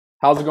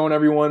How's it going,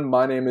 everyone?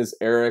 My name is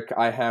Eric.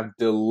 I have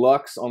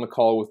Dlucs on the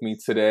call with me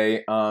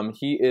today.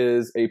 He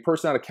is a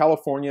person out of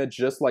California,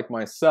 just like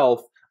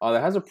myself,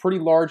 that has a pretty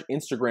large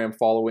Instagram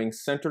following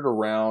centered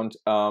around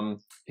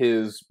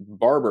his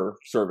barber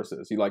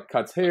services. He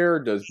cuts hair,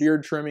 does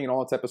beard trimming, and all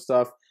that type of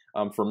stuff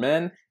for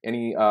men. And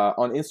he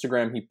on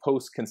Instagram, he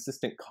posts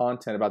consistent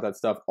content about that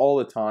stuff all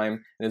the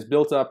time, and has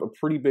built up a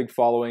pretty big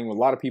following. A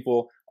lot of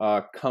people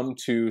come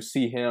to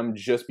see him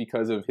just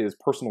because of his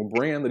personal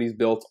brand that he's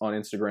built on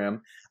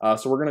Instagram.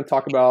 So we're going to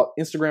talk about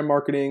Instagram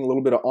marketing, a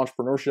little bit of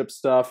entrepreneurship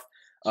stuff,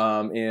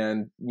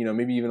 and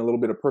maybe even a little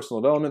bit of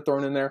personal development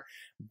thrown in there.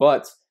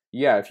 But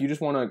yeah, if you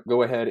just want to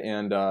go ahead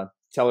and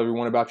tell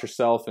everyone about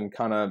yourself and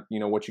kind of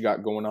what you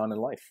got going on in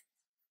life.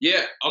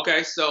 Yeah.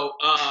 Okay. So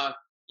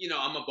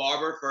I'm a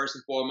barber first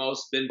and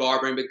foremost. Been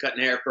barbering, been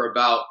cutting hair for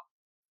about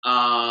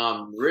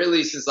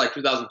really since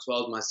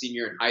 2012, my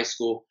senior in high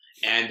school,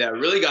 and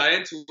really got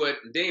into it.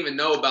 Didn't even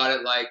know about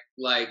it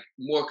like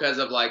more because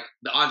of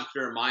the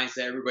entrepreneur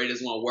mindset. Everybody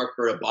doesn't want to work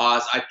for a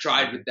boss. I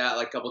tried with that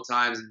a couple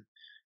times, and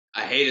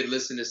I hated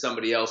listening to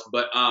somebody else.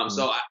 But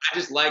so I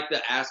just like the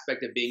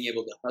aspect of being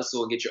able to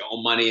hustle and get your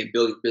own money and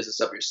build your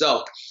business up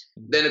yourself.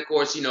 Then of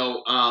course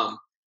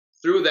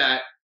through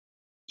that,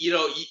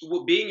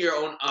 being your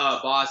own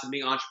boss and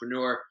being an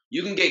entrepreneur,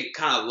 you can get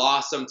kind of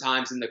lost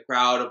sometimes in the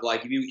crowd of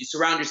if you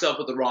surround yourself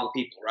with the wrong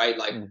people, right?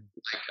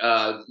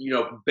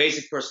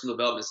 Basic personal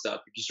development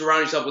stuff. If you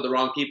surround yourself with the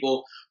wrong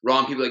people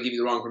that give you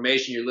the wrong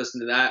information, you're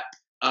listening to that,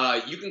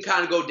 you can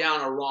kind of go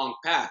down a wrong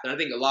path. And I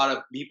think a lot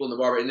of people in the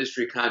barber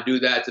industry kind of do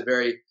that. It's a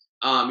very,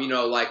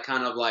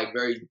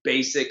 very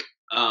basic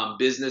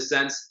business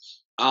sense.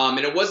 And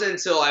it wasn't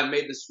until I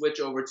made the switch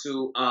over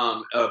to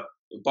a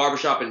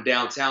barbershop in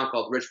downtown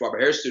called Rich Barber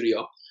Hair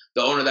Studio.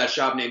 The owner of that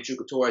shop named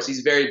Chuka Torres, he's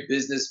very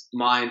business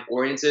mind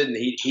oriented, and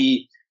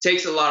he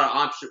takes a lot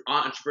of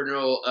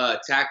entrepreneurial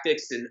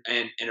tactics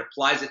and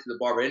applies it to the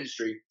barber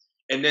industry.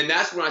 And then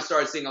that's when I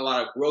started seeing a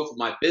lot of growth of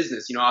my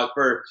business.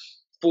 For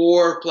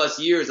 4+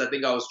 years, I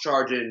think I was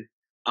charging,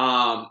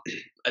 I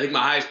think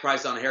my highest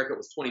price on a haircut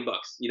was $20.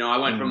 I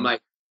went from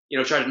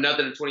charging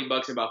nothing to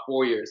 $20 in about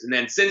 4 years. And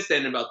then since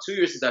then, in about 2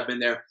 years since I've been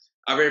there,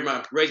 I've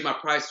raised my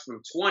price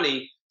from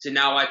 20 to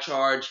now I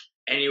charge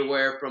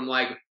anywhere from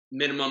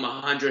minimum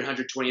 $100,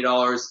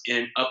 $120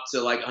 and up to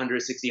 $160,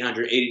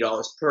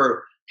 $180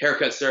 per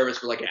haircut service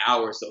for an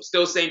hour or so.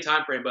 Still same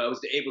time frame, but I was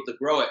able to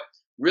grow it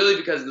really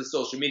because of the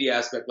social media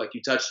aspect, like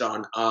you touched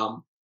on,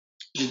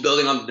 just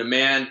building on the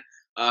demand,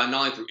 not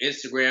only through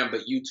Instagram,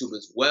 but YouTube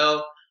as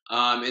well.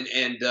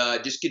 And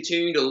just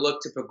continuing to look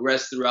to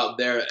progress throughout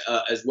there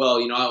as well.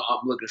 I'm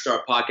looking to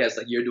start a podcast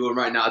like you're doing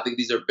right now. I think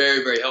these are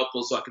very, very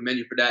helpful. So I commend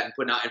you for that and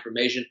putting out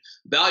information,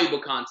 valuable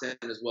content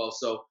as well.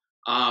 So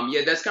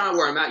that's kind of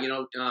where I'm at.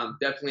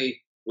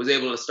 Definitely was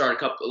able to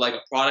start a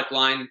product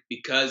line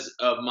because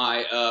of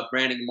my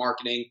branding and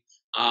marketing.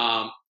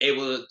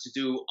 Able to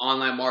do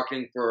online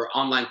marketing for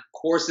online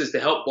courses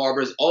to help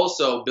barbers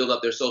also build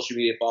up their social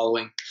media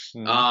following,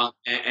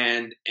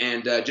 and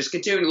just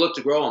continuing to look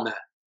to grow on that.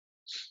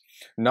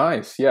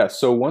 Nice. Yeah.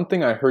 So one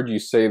thing I heard you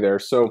say there,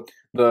 so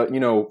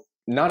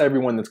not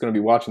everyone that's going to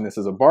be watching this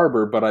is a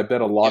barber, but I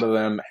bet a lot of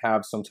them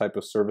have some type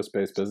of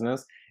service-based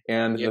business.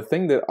 And the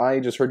thing that I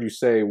just heard you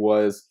say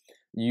was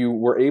you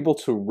were able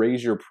to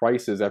raise your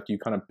prices after you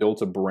kind of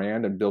built a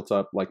brand and built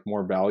up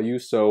more value.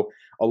 So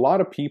a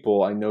lot of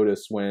people I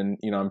notice when,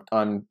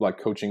 I'm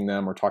coaching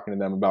them or talking to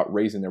them about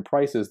raising their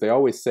prices, they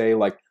always say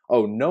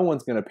oh, no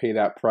one's going to pay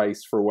that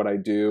price for what I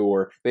do,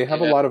 or they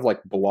have a lot of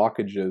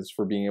blockages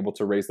for being able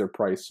to raise their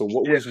price. So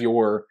what was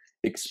your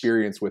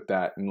experience with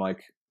that and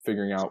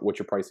figuring out what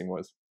your pricing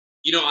was?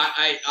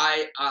 I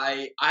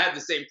have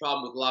the same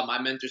problem with a lot of my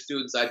mentor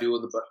students I do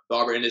in the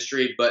barber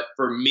industry, but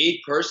for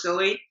me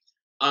personally,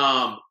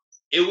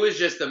 it was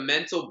just a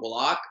mental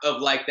block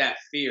of that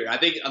fear. I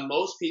think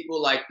most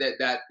people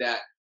that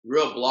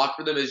real block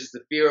for them is just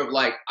the fear of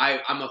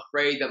I'm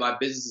afraid that my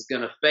business is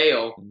going to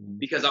fail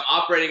because I'm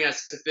operating at a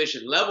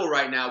sufficient level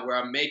right now where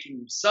I'm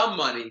making some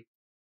money.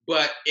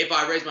 But if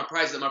I raise my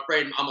prices, I'm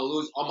afraid I'm going to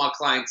lose all my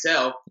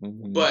clientele,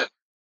 but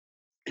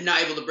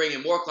not able to bring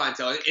in more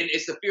clientele. And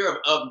it's the fear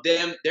of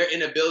them, their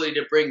inability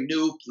to bring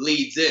new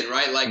leads in,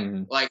 right?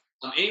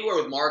 Anywhere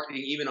with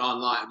marketing, even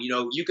online,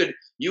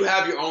 you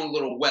have your own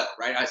little well,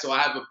 right? So I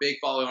have a big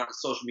following on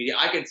social media.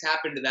 I can tap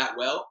into that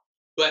well,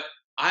 but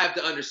I have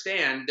to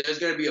understand there's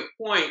going to be a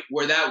point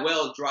where that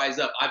well dries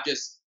up. I've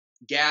just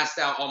gassed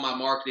out all my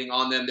marketing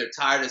on them. They're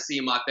tired of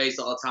seeing my face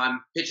all the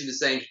time, pitching the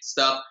same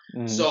stuff.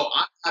 So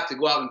I have to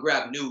go out and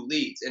grab new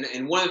leads.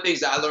 And one of the things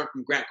that I learned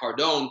from Grant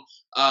Cardone,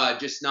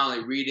 just not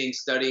only reading,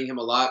 studying him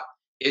a lot,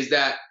 is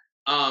that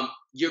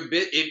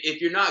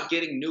if you're not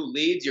getting new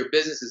leads, your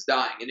business is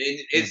dying. And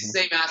it's the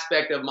same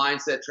aspect of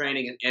mindset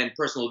training and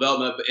personal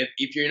development. But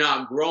if you're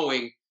not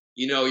growing,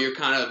 you're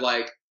kind of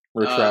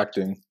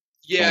retracting.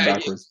 Yeah,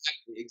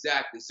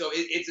 exactly. So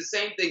it's the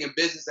same thing in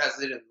business as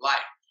it is in life.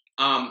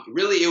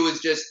 Really, it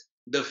was just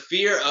the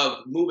fear of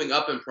moving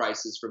up in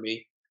prices for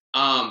me.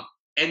 And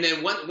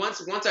then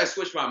once I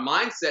switched my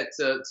mindset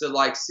to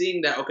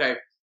seeing that, okay,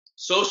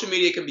 social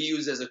media can be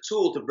used as a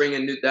tool to bring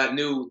in that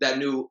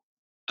new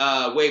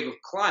wave of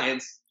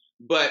clients,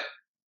 but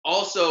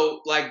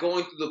also like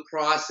going through the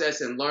process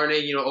and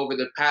learning, over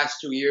the past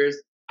 2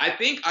 years, I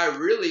think I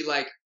really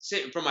like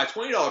from my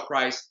 $20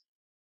 price.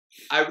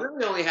 I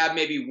really only have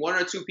maybe one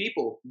or two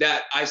people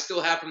that I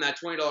still have from that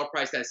 $20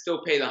 price that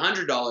still pay the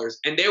 $100,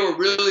 and they were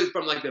really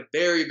from like the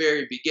very,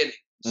 very beginning.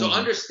 So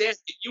understand,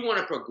 if you want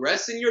to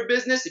progress in your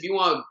business, if you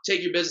want to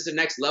take your business to the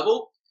next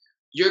level,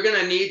 you're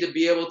gonna need to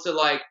be able to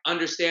like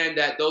understand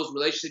that those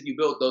relationships you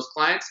built, those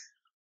clients,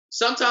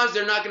 sometimes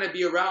they're not gonna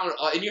be around,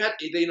 and you have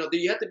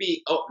to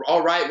be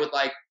all right with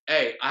like,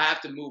 hey, I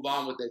have to move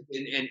on with it,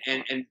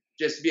 and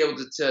just be able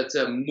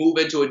to move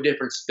into a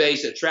different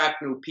space,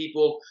 attract new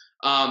people.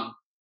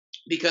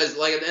 Because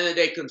like at the end of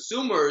the day,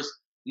 consumers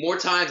more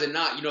times than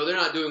not, they're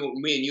not doing what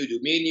me and you do.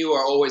 Me and you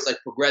are always like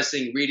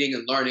progressing, reading,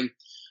 and learning.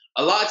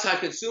 A lot of times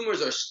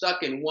consumers are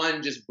stuck in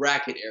one just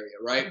bracket area,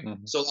 right?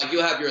 So like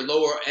you'll have your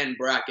lower end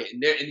bracket,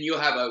 and you'll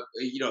have a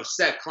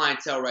set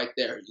clientele right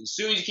there. As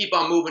soon as you keep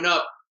on moving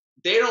up,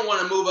 they don't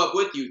want to move up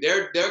with you.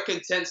 They're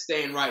content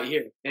staying right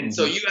here. And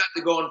so you have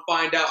to go and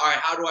find out, all right,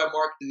 how do I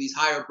market to these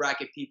higher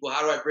bracket people?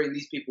 How do I bring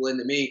these people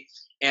into me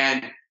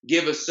and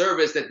give a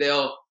service that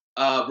they'll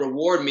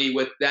reward me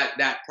with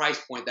that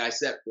price point that I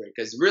set for it?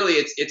 Because really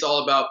it's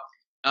all about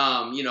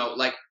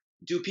like,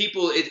 do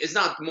people, it's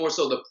not more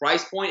so the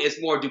price point,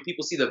 it's more, do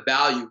people see the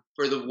value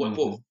for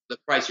for the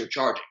price you're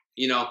charging,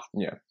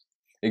 Yeah,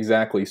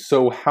 exactly.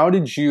 So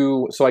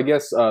I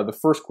guess the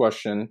first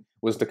question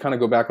was to kind of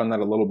go back on that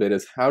a little bit,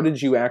 is how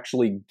did you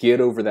actually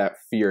get over that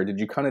fear? Did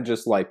you kind of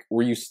just like,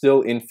 were you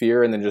still in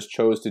fear and then just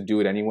chose to do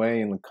it anyway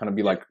and kind of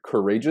be like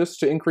courageous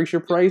to increase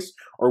your price?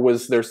 Or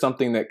was there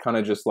something that kind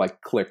of just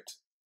like clicked?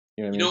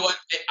 You know what?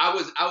 I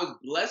was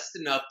blessed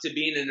enough to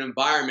be in an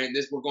environment.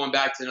 We're going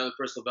back to another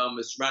personal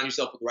development. Surround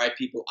yourself with the right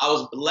people. I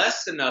was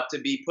blessed enough to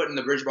be put in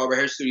the Rich Barber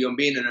Hair Studio and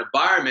be in an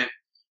environment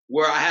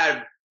where I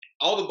had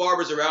all the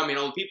barbers around me and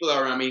all the people that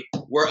were around me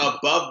were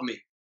above me.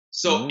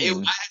 So I had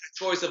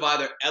a choice of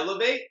either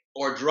elevate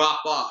or drop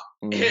off.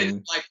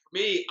 And like for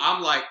me,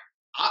 I'm like,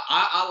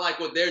 I like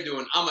what they're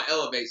doing. I'm gonna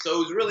elevate. So it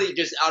was really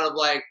just out of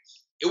like,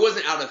 it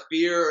wasn't out of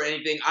fear or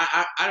anything.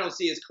 I don't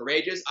see it as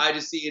courageous. I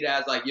just see it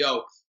as like,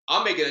 yo,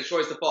 I'm making a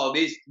choice to follow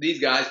these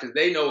guys because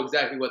they know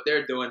exactly what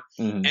they're doing,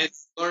 and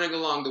learning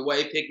along the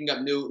way, picking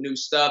up new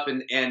stuff,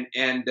 and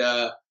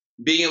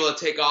being able to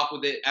take off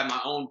with it at my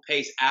own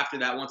pace after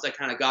that. Once I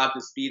kind of got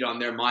the speed on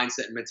their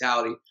mindset and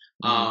mentality,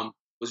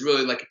 was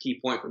really like a key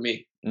point for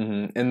me.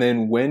 And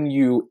then when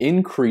you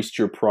increased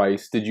your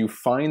price, did you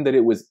find that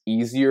it was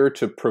easier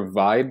to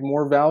provide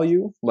more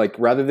value? Like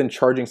rather than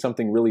charging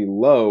something really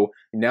low,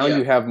 now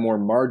you have more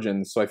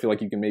margins. So I feel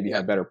like you can maybe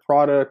have better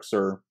products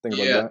or things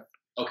like that.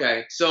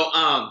 Okay, so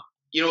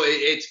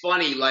it's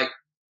funny. Like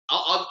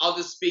I'll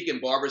just speak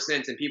in barber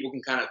sense, and people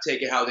can kind of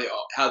take it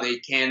how they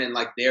can in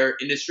like their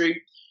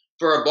industry.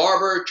 For a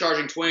barber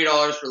charging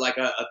 $20 for like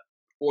a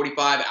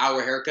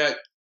 45-hour haircut,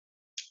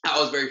 I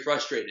was very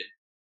frustrated,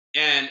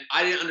 and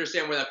I didn't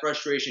understand where that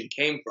frustration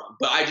came from.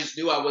 But I just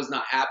knew I was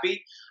not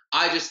happy.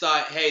 I just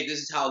thought, hey, this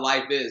is how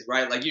life is,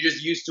 right? Like you're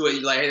just used to it.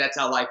 You're like, hey, that's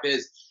how life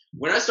is.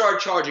 When I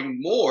started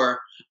charging more,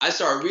 I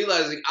started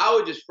realizing I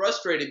was just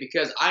frustrated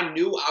because I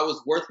knew I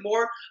was worth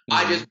more.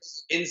 I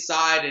just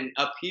inside and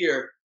up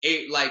here,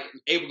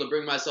 able to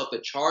bring myself to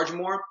charge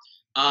more.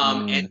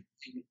 And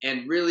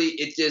really,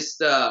 it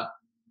just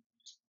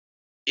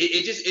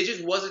it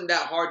just wasn't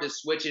that hard to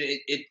switch. And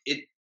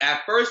it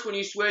at first when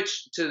you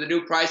switch to the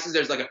new prices,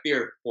 there's like a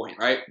fear point,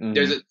 right?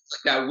 There's like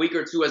that week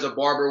or two as a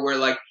barber where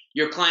like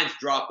your clients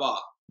drop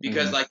off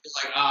because like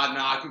they're like,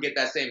 no, I can get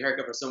that same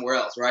haircut from somewhere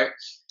else, right?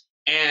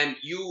 And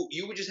you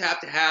would just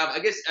have to have, I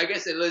guess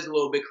it is a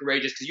little bit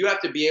courageous because you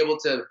have to be able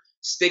to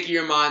stick in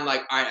your mind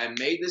like, all right, I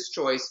made this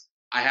choice.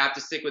 I have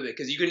to stick with it,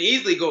 because you can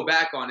easily go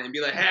back on it and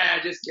be like, hey,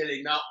 just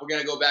kidding. No, we're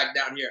going to go back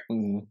down here.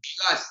 You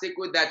got to stick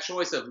with that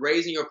choice of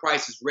raising your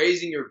prices,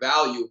 raising your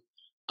value,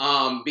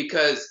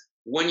 because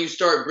when you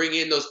start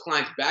bringing in those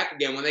clients back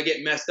again, when they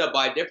get messed up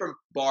by a different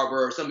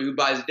barber or somebody who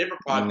buys a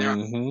different product,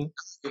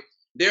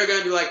 they're going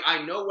to be like,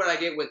 I know what I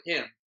get with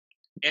him.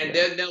 And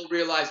then they'll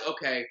realize,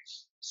 okay,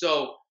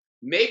 so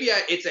maybe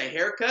it's a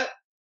haircut,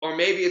 or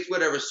maybe it's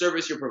whatever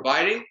service you're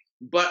providing,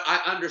 but I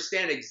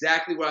understand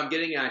exactly what I'm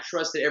getting, and I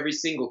trust it every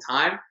single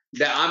time.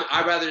 That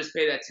I'd rather just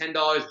pay that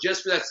 $10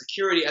 just for that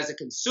security as a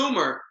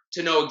consumer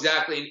to know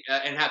exactly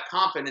and have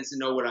confidence to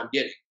know what I'm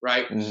getting,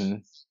 right?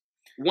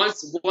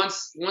 Once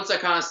I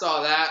kind of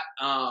saw that,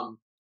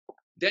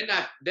 then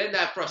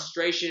that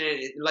frustration,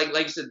 and like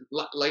you said,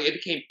 like it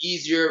became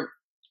easier,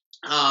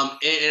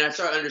 and I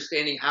started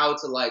understanding how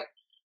to like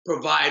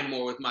provide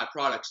more with my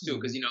products too,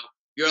 because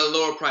you're at a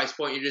lower price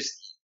point. You just,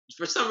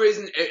 for some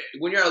reason,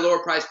 when you're at a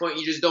lower price point,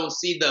 you just don't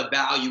see the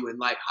value in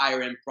like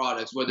higher end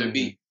products, whether it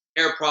be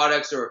hair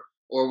products or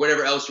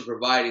whatever else you're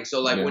providing.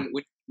 So like when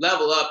you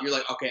level up, you're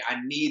like, okay, I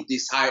need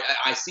this higher.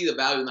 I see the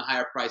value in the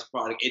higher price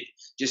product. It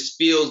just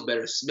feels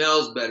better,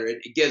 smells better.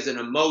 It gives an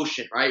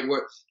emotion, right?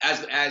 Where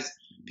as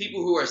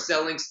people who are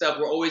selling stuff,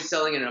 we're always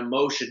selling an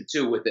emotion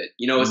too with it.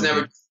 It's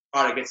never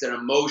product. It's an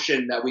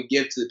emotion that we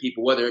give to the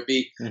people, whether it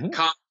be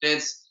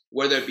confidence,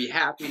 whether it be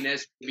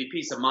happiness, whether it be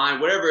peace of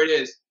mind, whatever it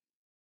is.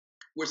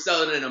 We're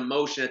selling an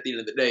emotion at the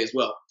end of the day as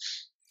well.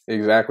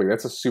 Exactly.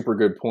 That's a super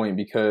good point,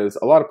 because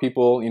a lot of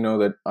people, you know,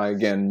 that I,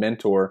 again,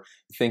 mentor,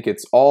 think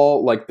it's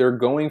all like they're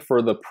going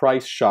for the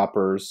price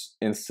shoppers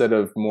instead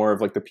of more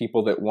of like the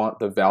people that want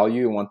the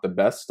value and want the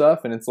best stuff.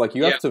 And it's like,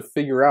 you have to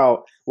figure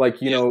out,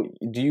 like, you know,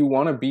 do you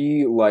want to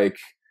be like,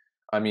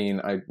 I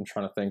mean, I'm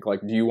trying to think, like,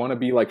 do you want to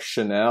be like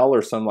Chanel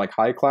or some like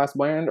high class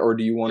brand, or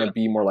do you want to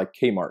be more like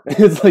Kmart?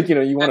 It's like, you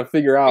know, you want to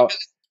figure out.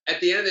 At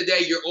the end of the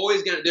day,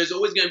 there's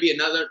always gonna be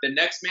the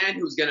next man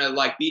who's gonna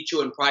like beat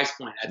you in price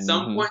point. At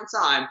some point in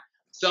time,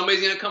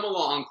 somebody's gonna come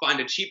along, find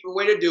a cheaper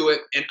way to do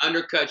it, and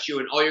undercut you,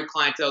 and all your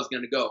clientele is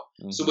gonna go.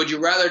 So would you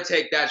rather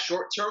take that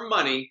short-term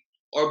money,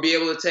 or be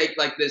able to take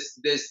like this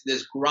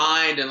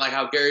grind, and like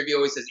how Gary Vee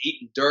always says,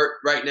 eating dirt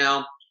right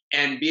now,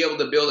 and be able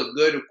to build a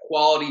good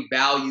quality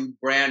value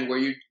brand where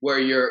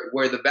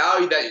the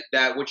value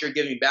that what you're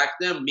giving back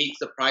to them meets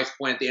the price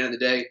point at the end of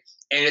the day,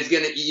 and it's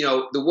gonna, you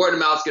know, the word of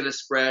mouth is gonna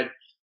spread.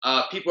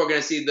 People are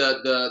going to see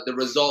the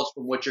results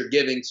from what you're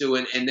giving to,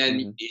 and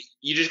then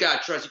you just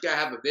got to trust. You got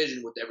to have a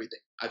vision with everything.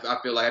 I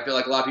feel like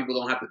a lot of people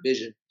don't have the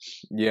vision.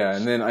 Yeah,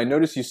 and then I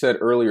noticed you said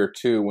earlier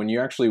too, when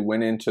you actually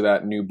went into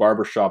that new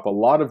barbershop, a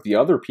lot of the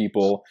other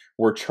people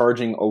were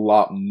charging a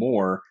lot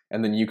more,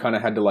 and then you kind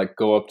of had to like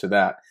go up to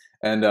that.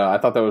 And I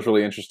thought that was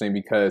really interesting,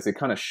 because it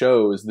kind of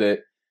shows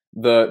that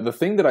the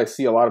thing that I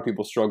see a lot of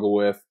people struggle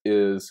with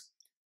is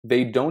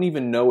they don't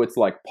even know it's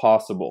like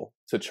possible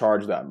to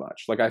charge that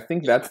much. Like, I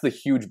think that's the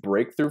huge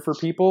breakthrough for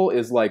people,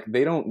 is like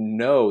they don't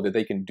know that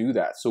they can do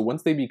that. So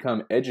once they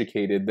become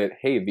educated that,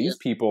 hey, these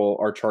people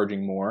are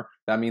charging more,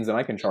 that means that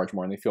I can charge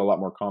more, and they feel a lot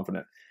more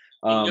confident.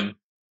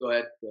 Go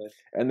ahead.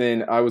 And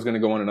then I was going to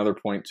go on another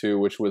point too,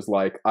 which was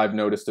like, I've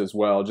noticed as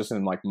well, just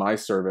in like my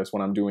service,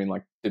 when I'm doing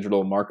like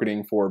digital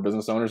marketing for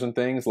business owners and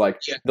things, like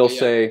they'll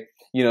say,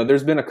 you know,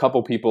 there's been a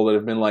couple people that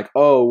have been like,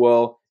 oh,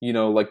 well, you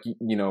know, like,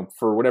 you know,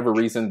 for whatever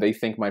reason, they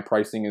think my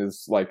pricing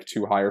is like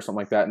too high or something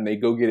like that. And they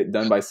go get it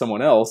done by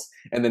someone else.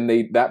 And then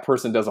that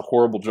person does a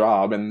horrible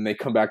job. And they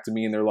come back to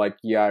me and they're like,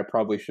 yeah, I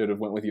probably should have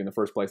went with you in the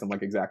first place. I'm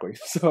like, exactly.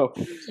 So,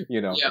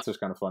 you know, it's just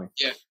kind of funny.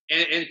 Yeah.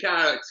 And it's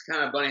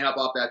kind of bunny hop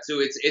off that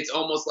too. It's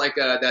almost like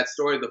that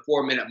story of the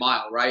 4-minute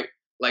mile, right?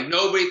 Like,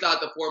 nobody thought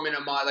the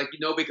 4-minute mile, like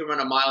nobody could run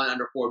a mile in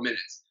under 4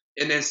 minutes.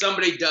 And then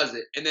somebody does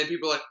it. And then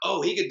people are like,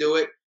 oh, he could do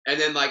it. And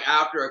then like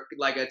after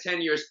like a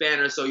 10-year span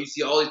or so, you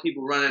see all these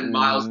people running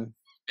miles. And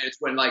it's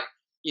when like,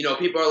 you know,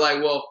 people are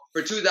like, well,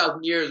 for 2,000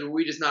 years, were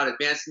we just not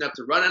advanced enough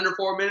to run under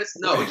 4 minutes?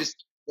 No,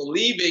 just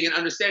believing and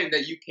understanding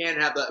that you can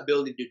have the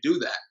ability to do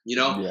that, you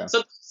know? Yeah.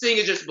 Something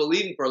is just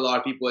believing for a lot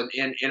of people.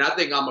 And I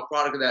think I'm a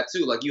product of that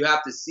too. Like, you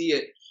have to see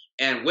it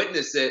and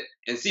witness it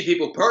and see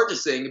people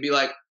purchasing and be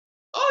like,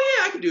 oh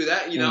yeah, I can do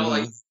that. You know,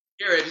 like,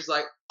 hear it, just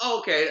like, oh,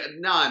 okay,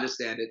 now I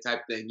understand it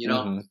type thing, you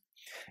know?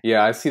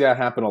 Yeah, I see that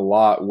happen a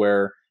lot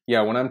where,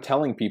 yeah, when I'm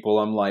telling people,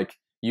 I'm like,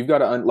 you've got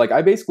to, like,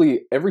 I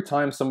basically, every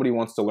time somebody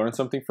wants to learn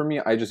something from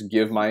me, I just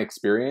give my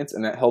experience,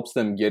 and that helps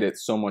them get it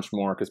so much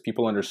more, because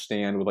people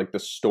understand with like the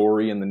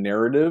story and the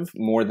narrative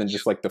more than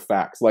just like the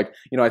facts. Like,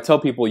 you know, I tell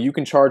people, you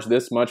can charge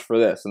this much for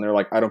this, and they're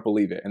like, I don't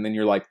believe it. And then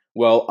you're like,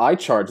 well, I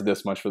charge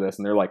this much for this,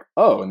 and they're like,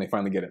 oh, and they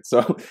finally get it.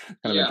 So kind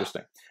of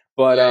interesting.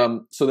 But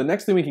so the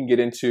next thing we can get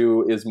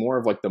into is more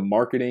of like the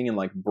marketing and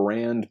like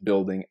brand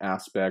building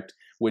aspect,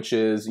 which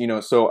is, you know,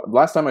 so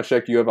last time I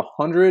checked, you have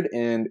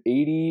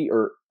 180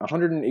 or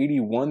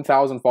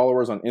 181,000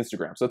 followers on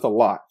Instagram. So that's a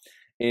lot.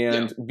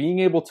 And being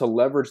able to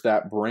leverage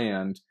that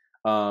brand,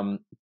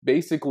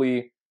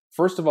 basically,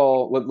 first of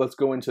all, let's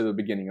go into the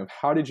beginning of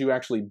how did you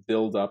actually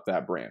build up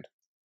that brand?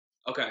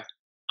 Okay.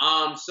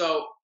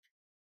 So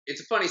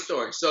it's a funny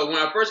story. So when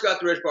I first got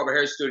to Rich Barber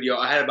Hair Studio,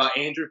 I had about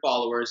 800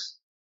 followers.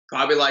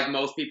 Probably like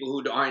most people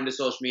who aren't into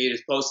social media,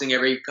 just posting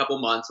every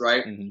couple months,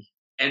 right?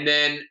 And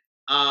then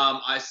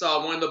I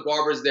saw one of the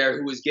barbers there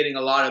who was getting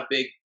a lot of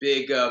big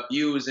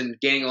views and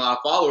gaining a lot of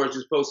followers,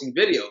 just posting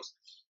videos.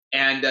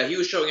 And he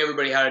was showing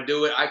everybody how to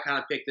do it. I kind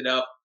of picked it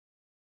up.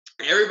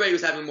 Everybody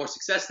was having more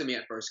success than me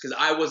at first, because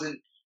I wasn't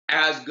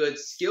as good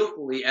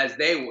skillfully as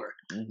they were.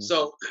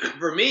 So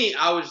for me,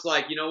 I was just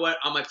like, you know what?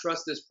 I'm going to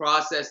trust this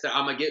process, that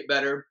I'm going to get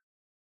better.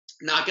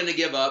 Not going to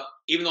give up,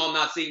 even though I'm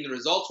not seeing the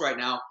results right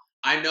now.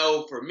 I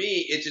know for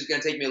me, it's just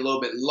going to take me a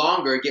little bit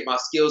longer, get my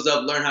skills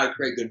up, learn how to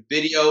create good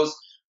videos,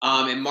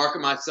 and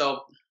market myself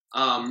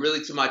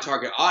really to my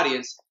target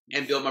audience,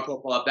 and build my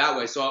profile up that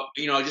way. So,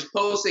 you know, just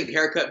posting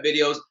haircut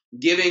videos,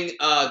 giving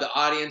the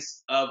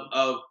audience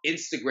of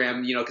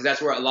Instagram, you know, because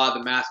that's where a lot of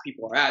the mass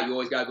people are at. You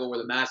always got to go where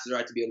the masses are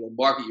at to be able to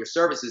market your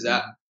services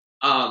at.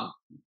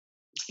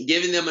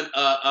 Giving them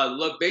a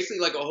look, basically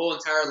like a whole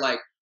entire like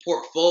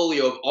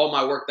portfolio of all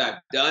my work that I've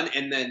done,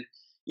 and then,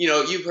 you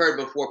know, you've heard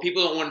before,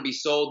 people don't want to be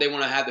sold. They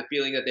want to have the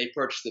feeling that they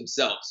purchased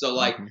themselves. So,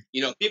 like,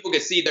 you know, people can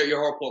see your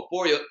whole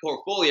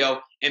portfolio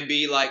and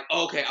be like,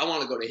 oh, okay, I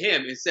want to go to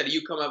him, instead of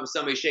you come up with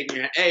somebody shaking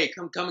your hand, hey,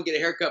 come and get a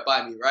haircut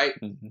by me, right?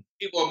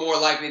 People are more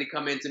likely to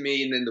come into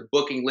me, and then the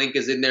booking link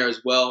is in there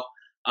as well.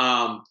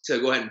 to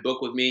go ahead and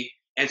book with me.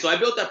 And so I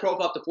built that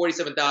profile up to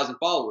 47,000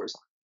 followers.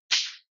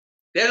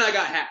 Then I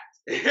got hacked,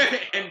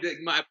 and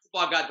my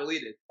profile got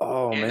deleted.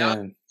 Oh and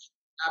man.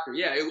 After,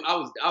 yeah,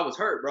 I was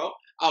hurt, bro.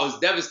 I was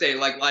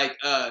devastated.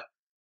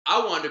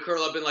 I wanted to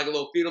curl up in like a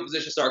little fetal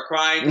position, start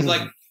crying. It's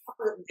like,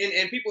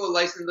 and people are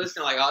listening,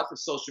 like, oh, it's for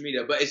social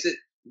media, but it's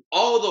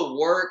all the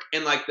work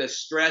and like the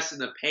stress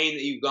and the pain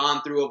that you've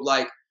gone through of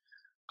like,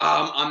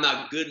 I'm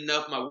not good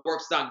enough, my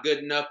work's not good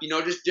enough,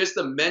 just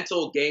the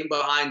mental game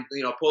behind,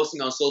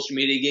 posting on social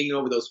media, getting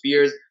over those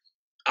fears.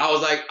 I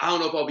was like, I don't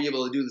know if I'll be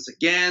able to do this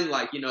again.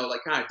 Like, like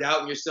kind of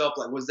doubting yourself.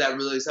 Like, was that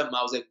really something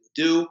I was able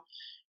to do?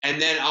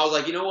 And then I was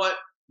like, you know what?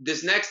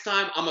 This next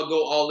time I'm going to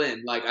go all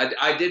in. Like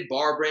I did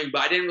barbering,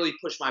 but I didn't really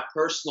push my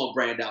personal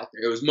brand out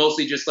there. It was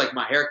mostly just like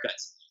my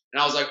haircuts.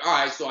 And I was like, all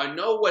right, so I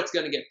know what's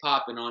going to get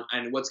popping on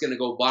and what's going to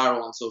go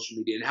viral on social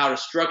media and how to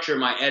structure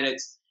my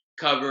edits,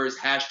 covers,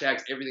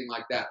 hashtags, everything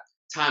like that.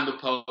 Time to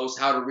post,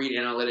 how to read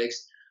analytics.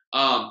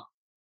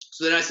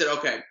 So then I said,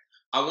 okay,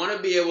 I want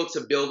to be able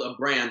to build a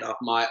brand off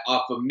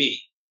of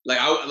me.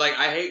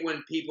 I hate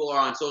when people are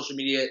on social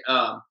media,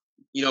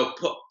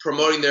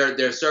 promoting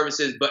their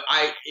services. But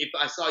if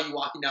I saw you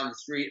walking down the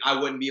street, I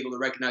wouldn't be able to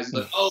recognize you.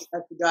 Like, oh,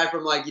 that's the guy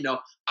from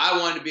I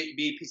wanted to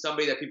be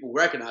somebody that people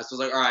recognize. So I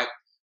was like, all right,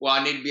 well,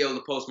 I need to be able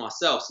to post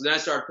myself. So then I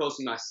started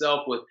posting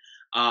myself with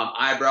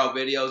eyebrow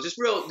videos, just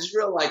real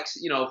like,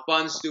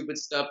 fun, stupid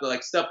stuff,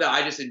 like stuff that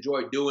I just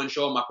enjoy doing,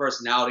 showing my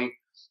personality.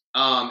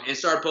 And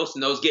started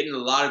posting those, getting a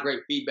lot of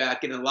great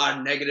feedback, getting a lot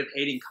of negative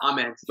hating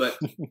comments, but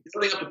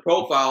building up a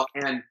profile.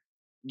 And,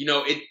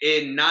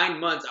 in 9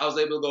 months, I was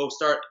able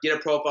to get a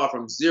profile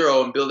from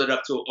 0 and build it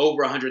up to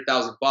over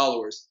 100,000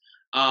 followers.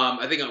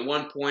 I think at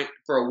one point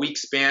for a week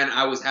span,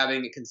 I was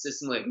having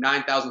consistently like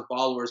 9,000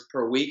 followers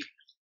per week.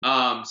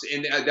 And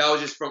that was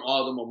just from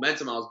all the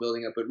momentum I was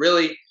building up. But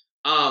really,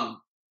 and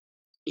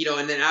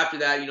then after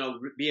that,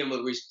 being able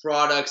to reach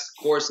products,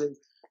 courses.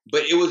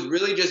 But it was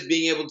really just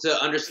being able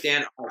to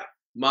understand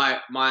my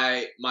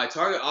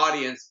target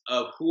audience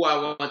of who I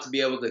want to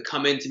be able to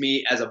come into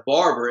me as a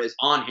barber is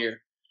on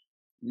here.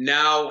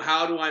 Now,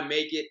 how do I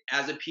make it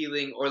as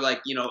appealing or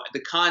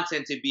the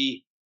content to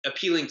be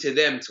appealing to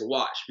them to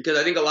watch? Because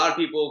I think a lot of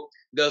people,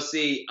 they'll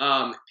see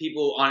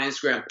people on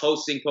Instagram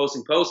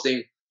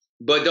posting,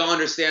 but don't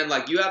understand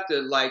you have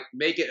to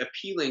make it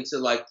appealing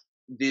to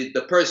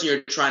the person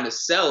you're trying to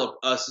sell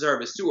a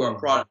service to or a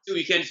product to.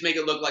 You can't just make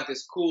it look like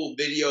this cool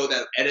video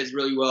that edits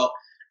really well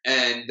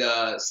and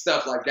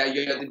stuff like that.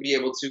 You have to be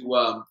able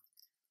to,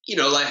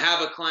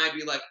 have a client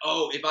be like,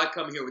 oh, if I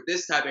come here with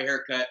this type of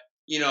haircut,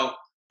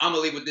 I'm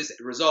gonna leave with this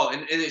result.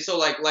 And so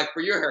like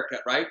for your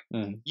haircut, right?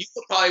 You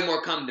could probably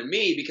more come to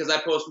me because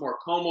I post more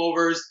comb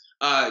overs,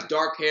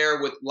 dark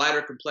hair with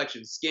lighter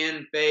complexion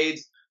skin,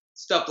 fades,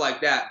 stuff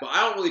like that. But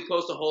I don't really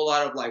post a whole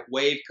lot of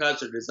wave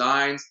cuts or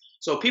designs.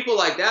 So people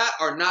like that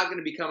are not going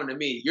to be coming to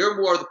me.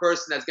 You're more the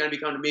person that's going to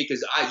be coming to me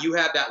because you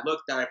have that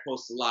look that I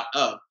post a lot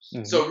of.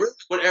 So really,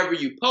 whatever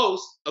you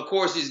post, of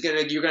course,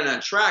 you're gonna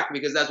attract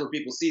because that's what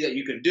people see that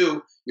you can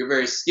do. You're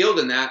very skilled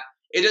in that.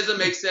 It doesn't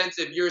make sense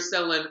if you're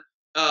selling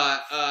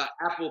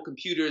Apple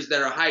computers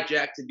that are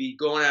hijacked to be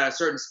going at a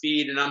certain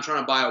speed, and I'm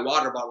trying to buy a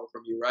water bottle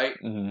from you, right?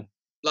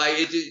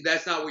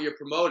 That's not what you're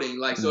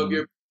promoting. So if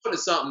you're promoting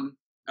something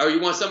or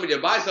you want somebody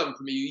to buy something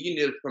from you, you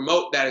need to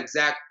promote that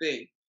exact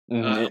thing.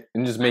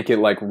 And just make it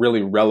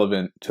really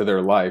relevant to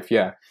their life.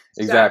 Yeah,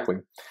 exactly.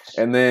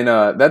 And then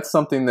that's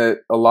something that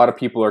a lot of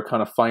people are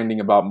kind of finding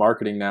about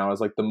marketing now is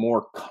the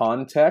more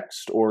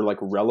context or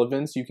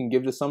relevance you can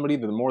give to somebody,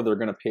 the more they're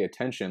going to pay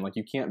attention.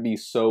 You can't be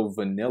so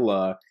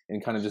vanilla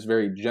and kind of just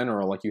very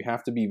general. You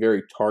have to be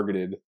very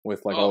targeted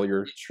with all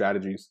your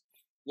strategies.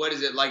 What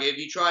is it if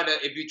you try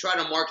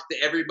to market to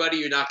everybody,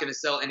 you're not going to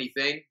sell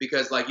anything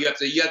because you have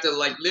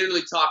to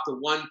literally talk to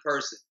one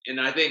person.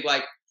 And I think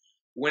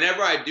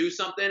whenever I do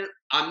something,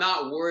 I'm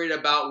not worried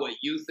about what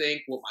you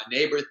think, what my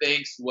neighbor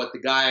thinks, what the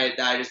guy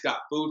that I just got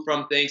food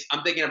from thinks.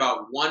 I'm thinking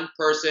about one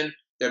person,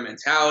 their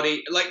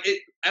mentality.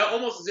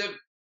 Almost as if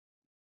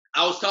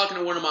I was talking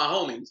to one of my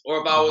homies,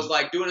 or if I was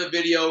doing a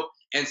video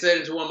and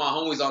sending it to one of my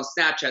homies on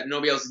Snapchat,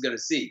 nobody else is gonna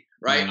see,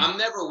 right? I'm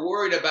never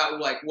worried about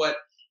what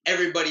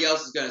everybody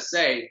else is gonna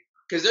say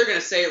because they're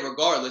gonna say it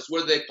regardless,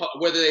 whether they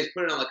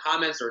put it on the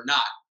comments or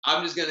not.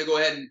 I'm just gonna go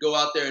ahead and go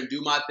out there and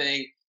do my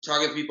thing.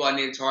 Target the people I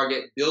need to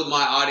target, build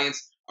my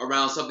audience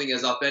around something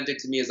as authentic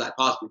to me as I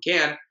possibly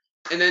can,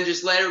 and then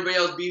just let everybody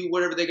else be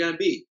whatever they're going to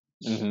be.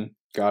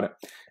 Got it.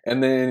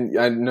 And then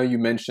I know you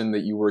mentioned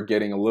that you were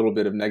getting a little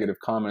bit of negative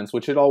comments,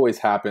 which it always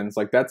happens.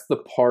 That's the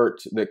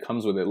part that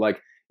comes with it.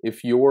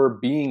 If you're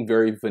being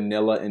very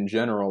vanilla in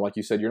general, like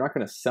you said, you're not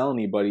going to sell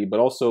anybody, but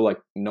also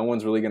no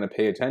one's really going to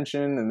pay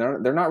attention and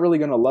they're not really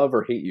going to love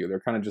or hate you. They're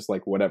kind of just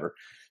whatever.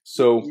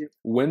 So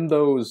when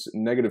those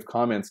negative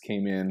comments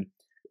came in,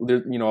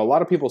 a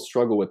lot of people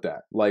struggle with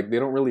that. They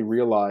don't really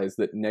realize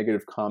that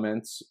negative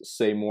comments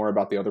say more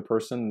about the other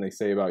person than they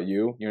say about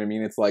you. You know what I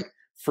mean? It's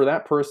for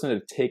that person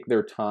to take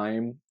their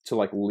time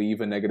to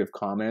leave a negative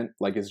comment,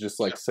 it's just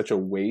such a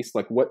waste.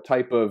 What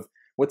type of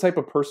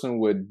person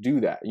would do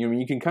that? You know, I mean,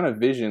 you can kind of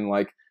vision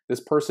this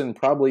person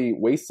probably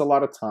wastes a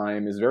lot of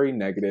time, is very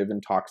negative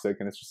and toxic,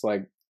 and it's just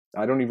like,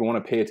 I don't even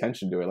want to pay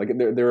attention to it. Like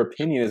their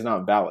opinion is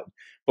not valid.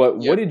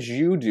 But Yeah. what did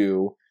you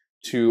do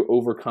to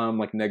overcome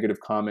like negative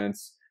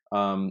comments,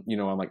 you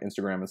know, on like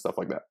Instagram and stuff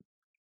like that?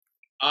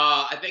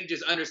 I think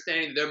just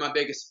understanding that they're my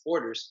biggest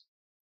supporters.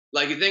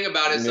 Like you think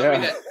about it,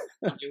 Yeah.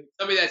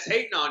 somebody that's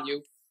hating on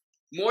you,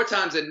 more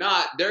times than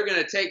not, they're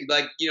gonna take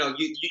like you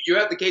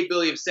have the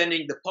capability of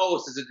sending the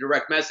post as a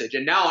direct message,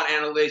 and now on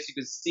analytics you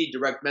can see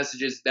direct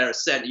messages that are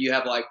sent. You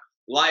have like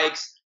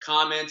likes,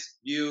 comments,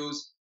 views,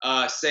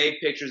 saved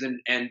pictures,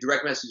 and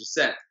direct messages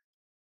sent.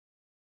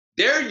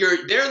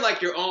 They're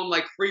like your own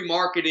like free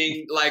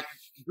marketing like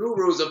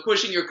gurus of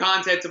pushing your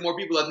content to more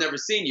people that have never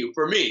seen you.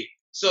 For me,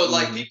 so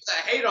like Hmm. people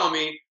that hate on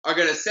me are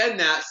gonna send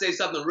that, say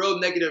something real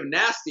negative and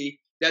nasty.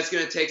 That's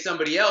gonna take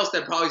somebody else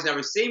that probably has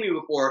never seen me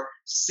before,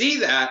 see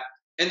that,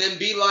 and then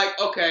be like,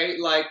 okay,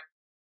 like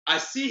I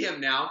see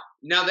him now.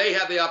 Now they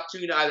have the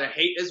opportunity to either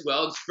hate as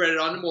well and spread it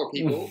on to more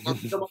people, or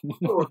become a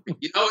follower.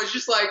 You know, it's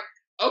just like,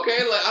 okay,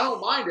 like I don't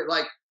mind it.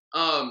 Like,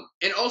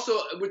 and also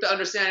with the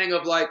understanding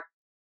of like,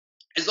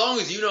 as long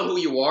as you know who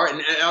you are,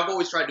 and I've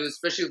always tried to do this,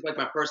 especially with like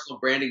my personal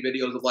branding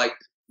videos of like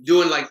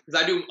doing like,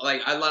 because I do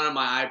like I line on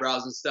my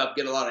eyebrows and stuff,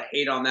 get a lot of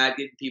hate on that,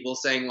 getting people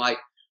saying like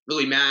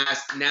really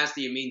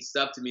nasty and mean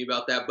stuff to me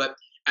about that. But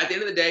at the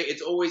end of the day,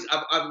 it's always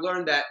I've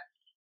learned that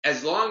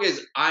as long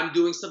as I'm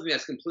doing something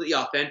that's completely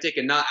authentic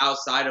and not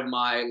outside of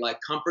my like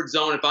comfort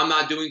zone, if I'm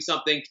not doing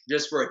something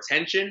just for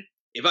attention,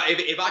 if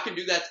I can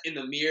do that in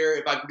the mirror,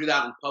 if I can do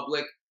that in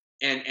public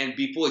and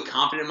be fully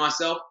confident in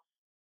myself,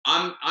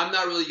 I'm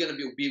not really going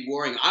to be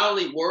worrying. I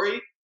only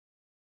worry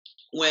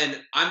when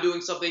I'm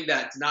doing something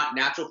that's not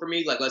natural for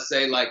me. Like let's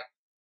say like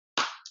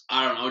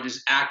I don't know,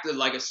 just acted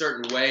like a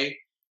certain way,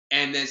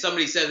 and then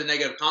somebody says a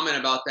negative comment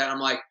about that. I'm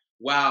like,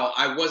 wow,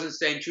 I wasn't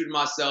staying true to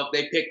myself.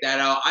 They picked that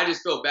out. I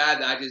just feel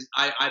bad that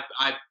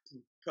I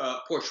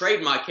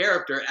portrayed my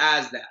character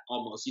as that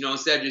almost, you know,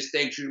 instead of just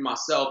staying true to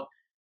myself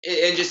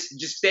and just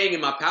staying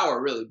in my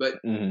power, really. But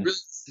Hmm. really,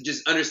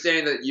 just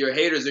understanding that your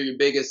haters are your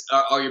biggest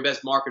are your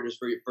best marketers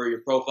for your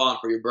profile and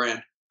for your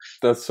brand.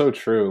 That's so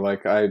true.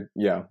 Like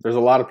yeah, there's a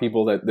lot of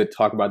people that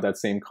talk about that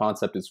same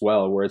concept as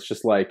well, where it's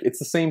just like, it's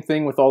the same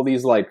thing with all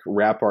these like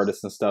rap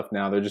artists and stuff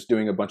now. They're just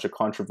doing a bunch of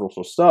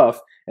controversial stuff,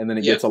 and then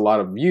it Yeah, gets a lot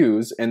of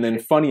views. And then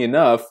funny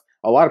enough,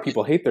 a lot of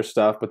people hate their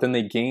stuff, but then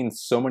they gain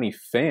so many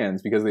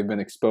fans because they've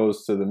been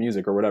exposed to the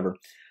music or whatever.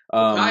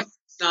 Kai Um,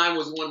 9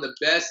 was one of the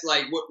best.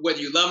 Like whether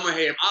you love him or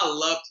hate him, I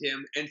loved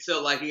him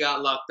until like he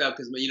got locked up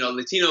because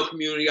Latino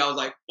community. I was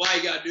like, why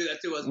you gotta do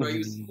that to us, bro? He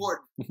was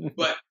supporting,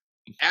 but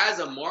as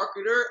a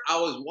marketer, I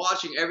was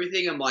watching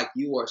everything. I'm like,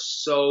 you are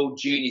so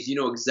genius. You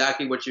know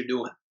exactly what you're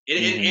doing. And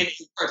hmm. it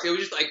works. It was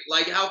just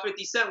like how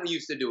 50 Cent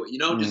used to do it. You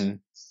know, just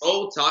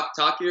Hmm.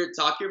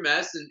 talk your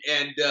mess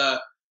and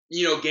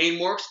gain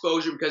more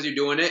exposure because you're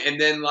doing it, and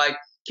then like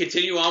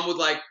continue on with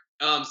like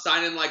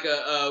signing like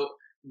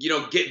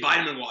get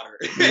vitamin water.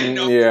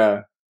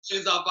 Yeah.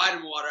 Questions on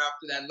vitamin water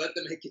after that. And let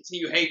them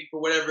continue hating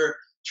for whatever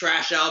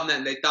trash album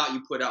that they thought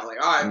you put out.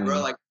 Like, all right, bro,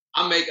 Mm. like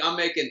I'm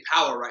making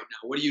power right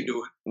now. What are you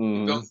doing?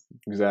 You feel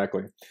Hmm.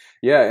 Exactly.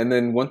 Yeah, and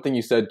then one thing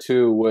you said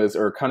too was,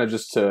 or kind of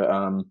just to,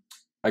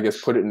 I guess,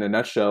 put it in a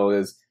nutshell,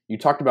 is you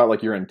talked about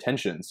like your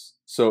intentions.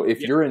 So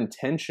if yeah, your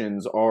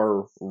intentions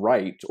are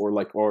right, or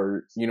like,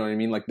 or you know what I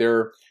mean, like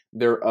they're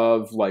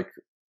of like,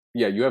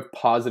 yeah, you have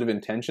positive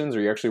intentions,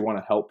 or you actually want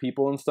to help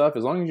people and stuff.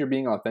 As long as you're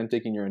being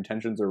authentic and your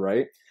intentions are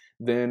right,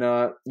 then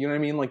you know what I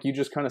mean. Like you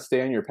just kind of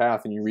stay on your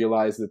path, and you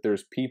realize that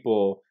there's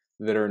people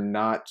that are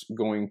not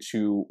going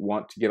to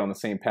want to get on the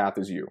same path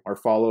as you or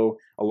follow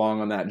along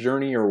on that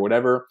journey or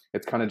whatever.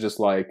 It's kind of just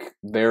like,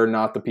 they're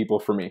not the people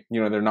for me.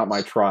 You know, they're not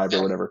my tribe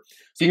or whatever.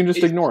 So you can just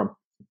it, ignore them.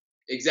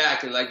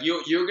 exactly. Like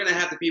you're gonna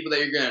have the people that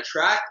you're gonna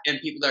attract and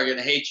people that are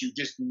gonna hate you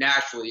just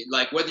naturally.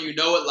 Like whether you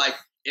know it, like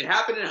it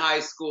happened in high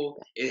school,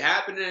 it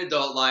happened in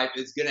adult life,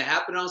 it's gonna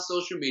happen on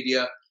social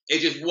media. It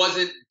just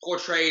wasn't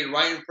portrayed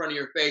right in front of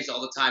your face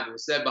all the time. It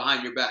was said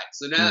behind your back.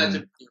 So now that's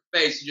in Hmm. your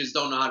face, you just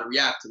don't know how to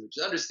react to it.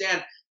 Just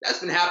understand that's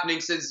been happening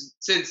since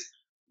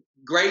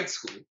grade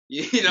school.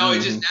 You know,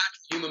 it's just Hmm.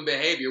 natural human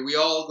behavior. We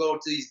all go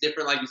to these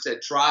different, like you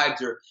said,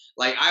 tribes, or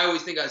like I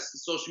always think of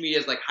social media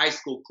as like high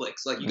school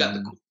cliques. Like you got the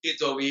Hmm. cool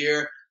kids over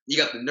here, you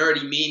got the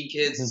nerdy mean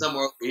kids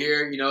somewhere over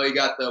here, you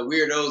got the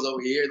weirdos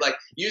over here. Like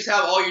you just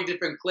have all your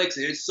different cliques,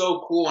 and it's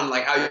so cool on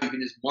like how you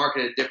can just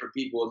market to different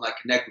people and like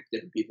connect with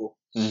different people.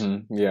 Hmm.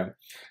 Yeah.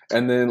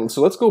 And then,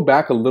 so let's go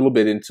back a little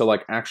bit into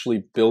like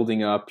actually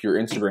building up your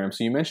Instagram.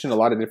 So you mentioned a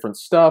lot of different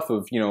stuff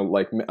of,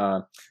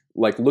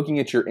 like looking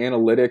at your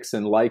analytics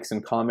and likes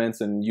and comments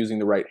and using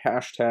the right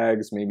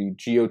hashtags, maybe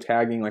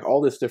geotagging, like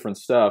all this different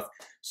stuff.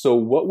 So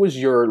what was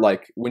your,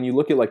 like, when you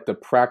look at like the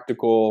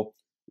practical,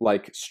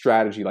 like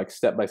strategy, like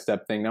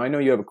step-by-step thing. Now I know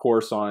you have a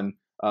course on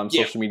Yeah,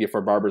 social media for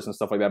barbers and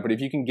stuff like that, but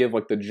if you can give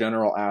like the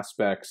general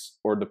aspects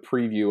or the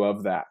preview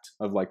of that,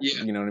 of like,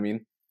 yeah. you know what I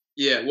mean?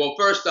 Yeah, well,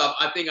 first off,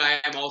 I think I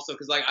am also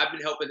because like I've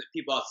been helping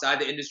people outside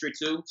the industry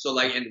too. So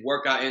like in the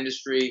workout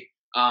industry,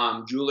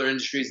 jeweler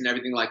industries and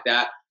everything like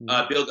that,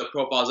 build their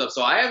profiles up.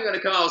 So I am going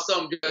to come out with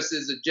something just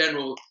as a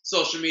general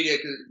social media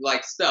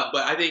like stuff.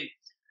 But I think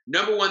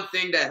number one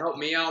thing that helped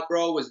me out,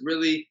 bro, was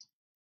really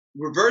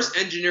reverse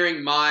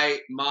engineering my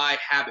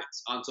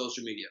habits on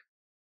social media,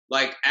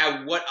 like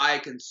at what I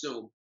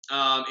consume.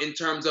 In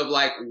terms of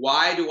like,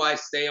 why do I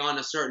stay on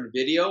a certain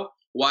video?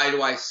 Why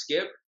do I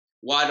skip?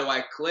 Why do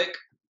I click?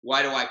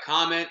 Why do I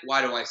comment?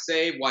 Why do I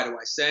save? Why do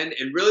I send?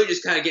 And really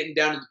just kind of getting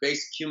down to the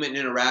basic human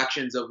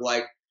interactions of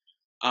like,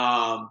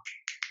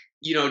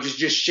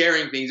 just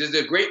sharing things. There's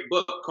a great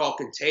book called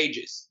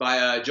Contagious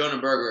by Jonah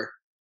Berger.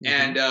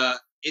 And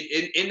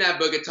in that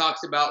book, it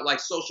talks about like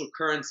social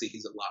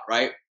currencies a lot,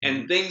 right?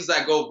 And things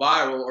that go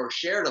viral or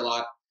shared a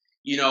lot,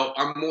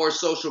 are more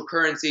social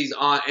currencies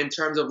in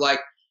terms of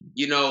like,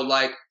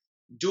 like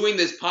doing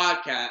this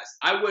podcast.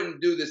 I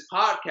wouldn't do this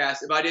podcast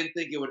if I didn't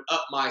think it would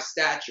up my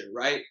stature,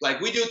 right?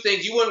 Like we do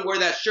things. You wouldn't wear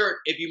that shirt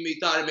if you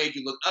thought it made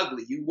you look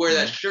ugly. You wear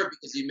that shirt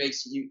because it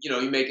makes you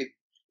make it,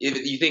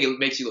 if you think it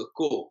makes you look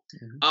cool.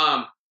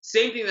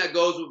 Same thing that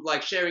goes with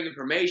like sharing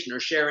information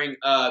or sharing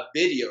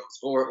videos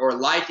or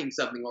liking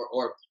something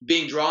or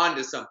being drawn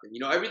to something.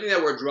 Everything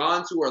that we're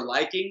drawn to or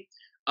liking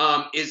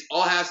is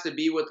all has to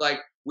be with like,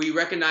 we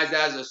recognize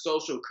that as a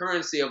social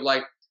currency of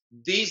like,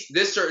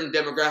 this certain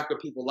demographic of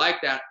people like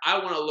that. I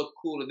want to look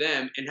cool to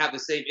them and have the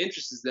same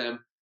interests as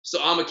them.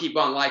 So I'm gonna keep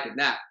on liking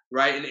that,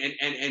 right?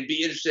 And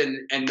be interested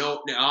and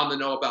know on the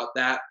know about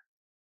that.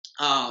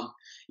 I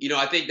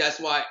think that's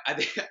why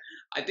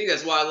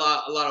that's why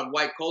a lot of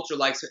white culture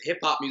likes hip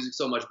hop music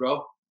so much,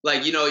 bro.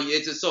 Like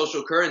it's a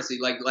social currency.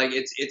 Like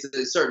it's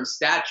a certain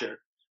stature.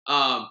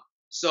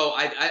 So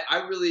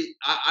I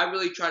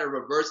really try to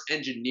reverse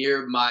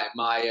engineer my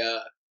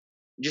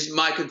just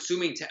my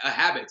consuming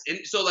habits. And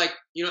so like,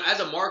 as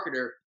a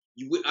marketer,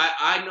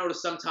 I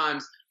notice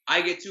sometimes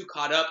I get too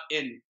caught up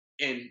in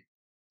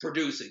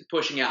producing,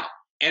 pushing out,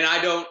 and I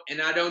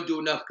don't do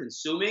enough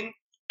consuming.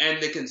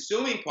 And the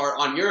consuming part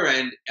on your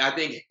end, I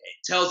think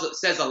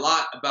says a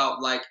lot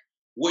about like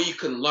what you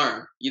can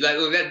learn. You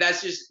like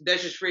that's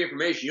just free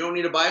information. You don't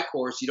need to buy a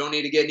course. You don't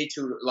need to get any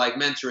like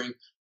mentoring.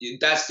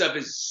 That stuff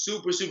is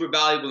super, super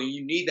valuable. And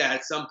you need that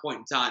at some point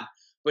in time.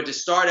 But to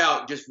start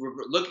out, just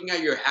looking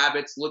at your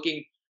habits,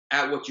 looking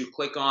at what you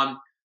click on,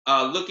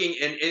 looking,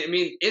 and I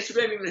mean,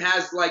 Instagram even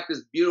has like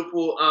this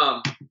beautiful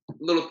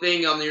little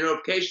thing on your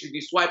notifications. If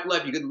you swipe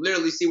left, you can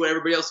literally see what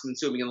everybody else is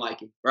consuming and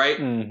liking, right?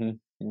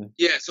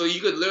 Yeah, so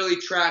you could literally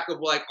track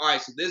of like, all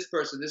right, so this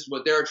person, this is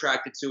what they're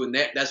attracted to, and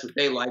that's what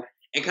they like,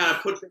 and kind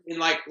of put them in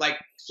like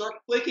start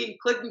clicking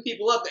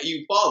people up that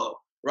you follow,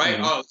 right?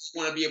 Oh, just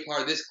want to be a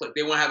part of this clique.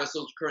 They want to have a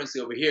social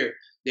currency over here.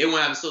 They want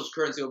to have a social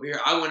currency over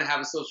here. I want to have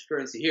a social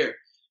currency here.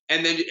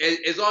 And then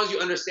as long as you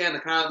understand the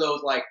kind of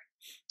those like,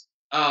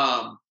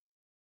 kind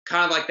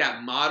of like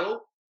that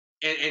model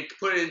and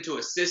put it into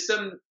a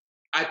system,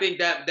 I think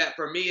that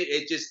for me,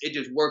 it just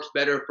works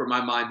better for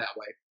my mind that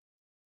way.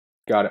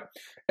 Got it.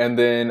 And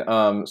then,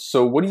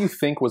 so what do you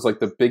think was like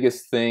the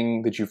biggest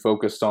thing that you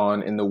focused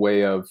on in the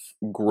way of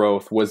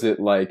growth? Was it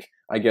like,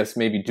 I guess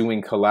maybe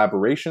doing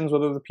collaborations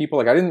with other people?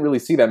 Like I didn't really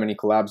see that many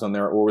collabs on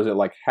there. Or was it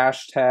like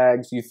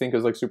hashtags you think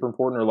is like super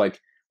important? Or like,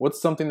 what's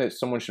something that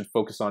someone should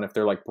focus on if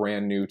they're like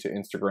brand new to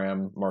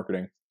Instagram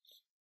marketing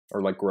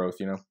or like growth,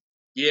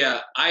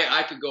 Yeah,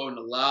 I could go in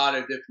a lot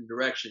of different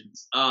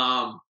directions.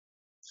 Because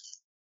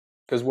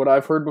what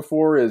I've heard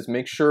before is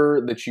make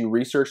sure that you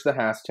research the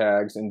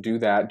hashtags and do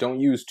that. Don't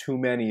use too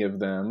many of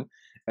them.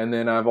 And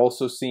then I've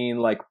also seen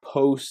like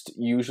post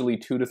usually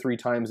 2 to 3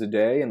 times a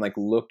day and like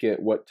look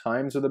at what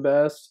times are the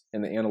best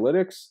in the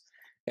analytics.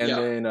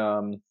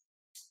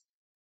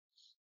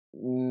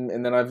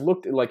 And then I've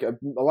looked at like a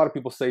lot of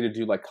people say to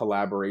do like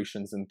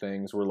collaborations and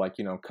things where like,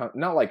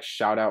 not like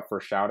shout out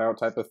for shout out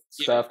type of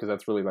stuff because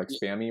that's really like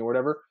spammy or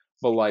whatever,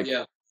 but like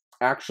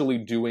actually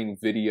doing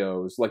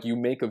videos. Like you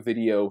make a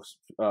video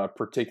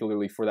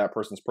particularly for that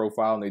person's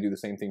profile and they do the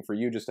same thing for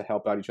you just to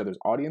help out each other's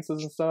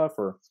audiences and stuff,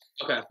 or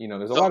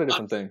there's a lot of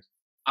different things.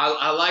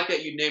 I like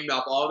that you named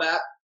off all that,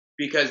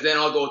 because then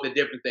I'll go with a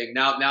different thing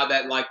now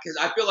that like, because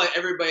I feel like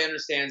everybody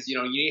understands,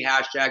 you need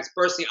hashtags.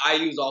 Personally, I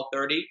use all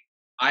 30.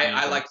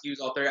 I like to use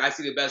all 30. I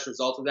see the best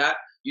results of that.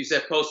 You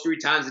said post 3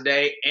 times a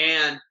day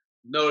and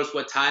notice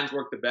what times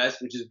work the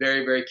best, which is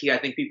very, very key. I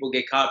think people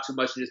get caught up too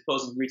much in just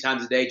posting 3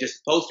 times a day, just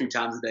to post 3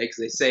 times a day because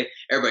they say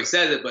everybody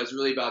says it, but it's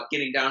really about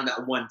getting down to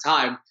that one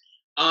time.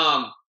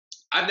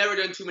 I've never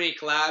done too many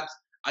collabs.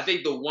 I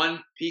think the one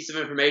piece of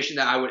information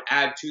that I would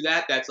add to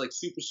that's like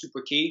super,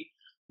 super key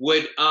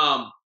would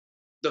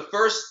the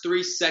first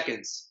 3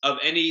 seconds of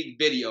any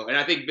video, and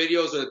I think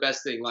videos are the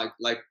best thing.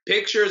 Like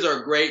pictures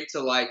are great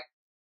to like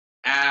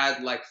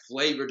add like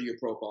flavor to your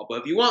profile,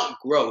 but if you want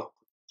growth,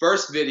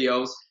 first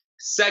videos.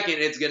 Second,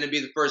 it's going to be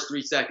the first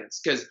 3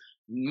 seconds, because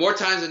more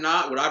times than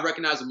not, what I've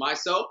recognized with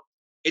myself,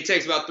 it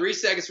takes about 3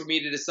 seconds for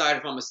me to decide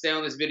if I'm going to stay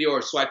on this video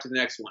or swipe to the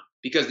next one.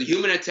 Because the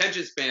human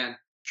attention span,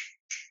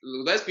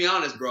 let's be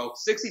honest, bro,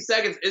 60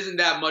 seconds isn't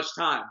that much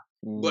time.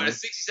 But a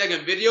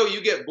 60-second video,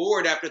 you get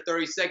bored after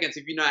 30 seconds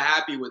if you're not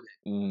happy with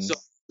it. So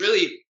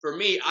really, for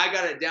me, I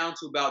got it down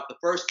to about the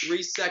first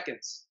 3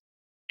 seconds.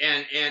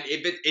 And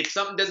if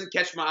something doesn't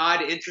catch my eye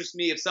to interest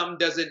me, if something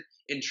doesn't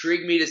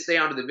intrigue me to stay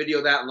onto the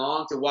video that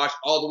long, to watch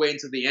all the way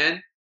into the end,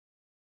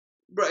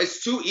 bro,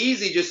 it's too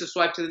easy just to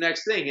swipe to the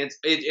next thing.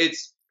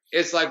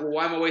 It's like, well,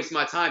 why am I wasting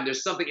my time?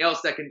 There's something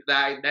else that can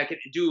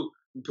do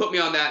put me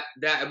on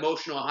that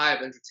emotional high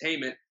of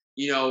entertainment,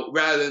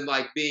 rather than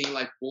like being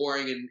like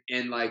boring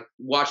and like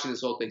watching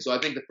this whole thing. So I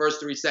think the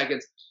first 3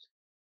 seconds,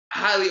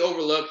 highly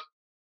overlooked.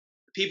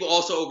 People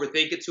also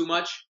overthink it too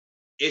much.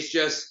 It's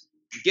just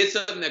get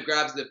something that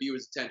grabs the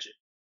viewer's attention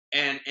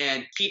and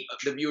keep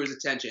the viewer's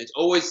attention. It's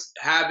always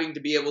having to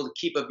be able to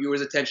keep a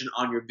viewer's attention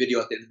on your video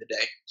at the end of the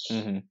day.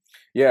 Mm-hmm.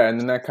 Yeah, and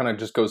then that kind of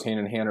just goes hand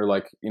in hand, or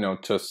like,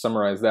 to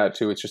summarize that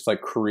too, it's just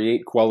like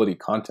create quality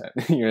content.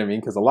 You know what I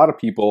mean? Because a lot of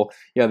people,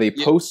 they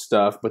post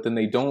stuff, but then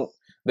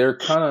they're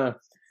kind of,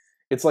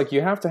 it's like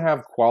you have to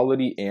have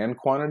quality and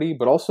quantity,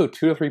 but also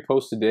 2 to 3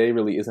 posts a day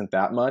really isn't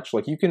that much.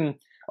 Like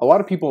a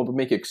lot of people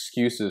make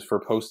excuses for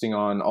posting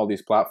on all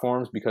these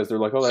platforms because they're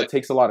like, oh, that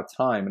takes a lot of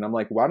time. And I'm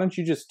like, why don't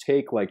you just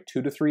take like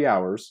 2 to 3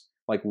 hours,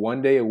 like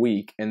 1 day a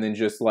week, and then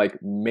just like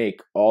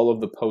make all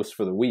of the posts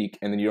for the week,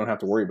 and then you don't have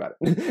to worry about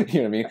it. You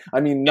know what I mean? I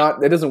mean,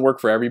 that doesn't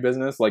work for every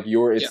business. Like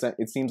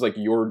it seems like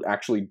you're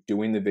actually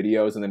doing the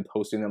videos and then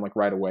posting them like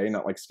right away,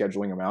 not like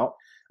scheduling them out.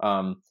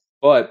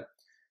 But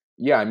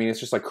yeah, I mean, it's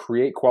just like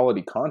create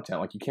quality content.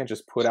 Like you can't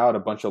just put out a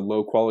bunch of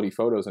low quality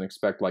photos and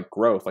expect like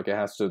growth. Like it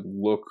has to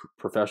look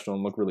professional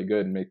and look really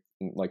good and make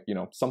like,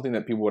 something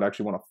that people would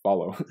actually want to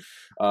follow.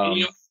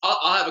 And,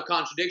 I'll have a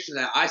contradiction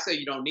to that. I say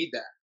you don't need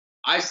that.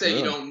 I say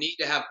you don't need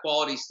to have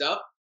quality stuff.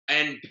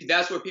 And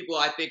that's where people,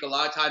 I think, a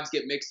lot of times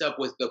get mixed up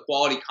with the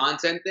quality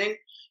content thing.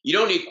 You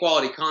don't need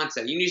quality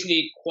content. You just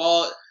need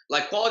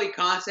quality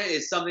content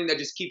is something that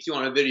just keeps you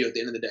on a video at the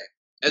end of the day.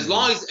 As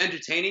long as it's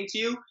entertaining to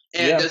you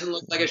and it doesn't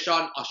look like a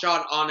shot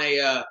on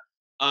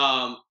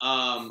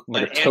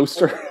like a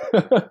toaster.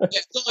 As long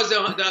as they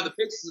don't have the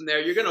pixels in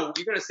there, you're gonna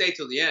stay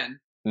till the end.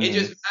 It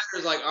just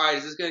matters, like, all right,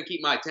 is this gonna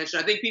keep my attention?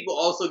 I think people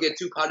also get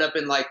too caught up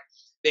in like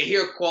they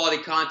hear quality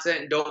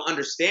content and don't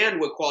understand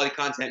what quality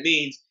content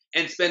means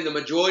and spend the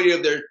majority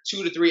of their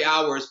 2 to 3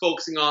 hours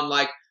focusing on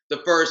like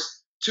the first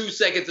 2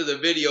 seconds of the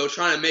video,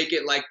 trying to make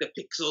it like the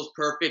pixels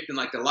perfect and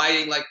like the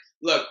lighting. Like,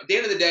 look, at the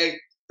end of the day,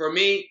 for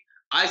me,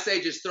 I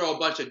say just throw a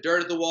bunch of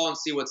dirt at the wall and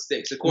see what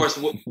sticks. Of course,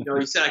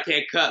 you said I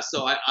can't cuss,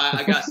 so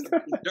I got some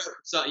dirt.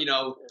 So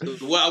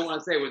what I want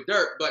to say with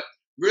dirt, but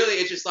really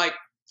it's just like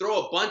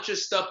throw a bunch of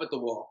stuff at the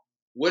wall.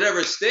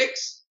 Whatever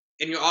sticks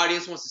and your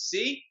audience wants to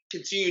see,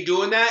 continue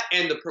doing that,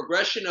 and the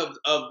progression of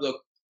the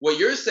what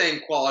you're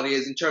saying quality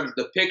is in terms of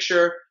the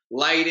picture,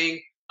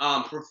 lighting,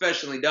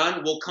 professionally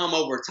done will come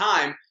over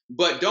time.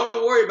 But don't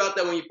worry about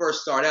that when you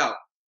first start out.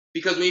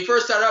 Because when you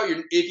first start out,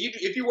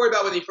 if you worry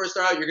about when you first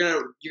start out, you're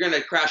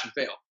gonna crash and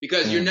fail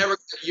because you're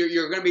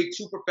gonna be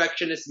too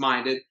perfectionist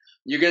minded.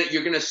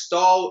 You're gonna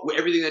stall with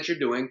everything that you're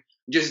doing.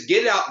 Just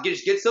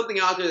get something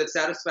out there that's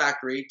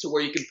satisfactory to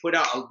where you can put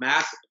out a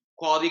mass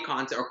quality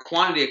content or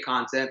quantity of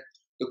content.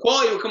 The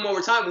quality will come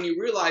over time when you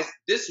realize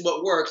this is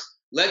what works.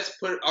 Let's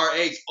put our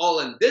eggs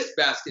all in this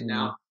basket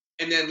now,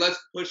 and then let's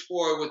push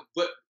forward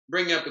with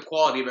bringing up the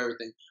quality of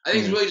everything. I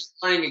think it's really just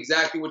learning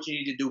exactly what you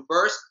need to do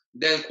first,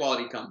 then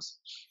quality comes.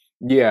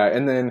 Yeah,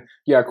 and then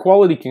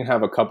quality can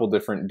have a couple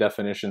different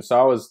definitions. So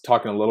I was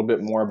talking a little bit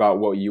more about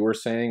what you were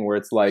saying, where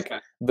it's like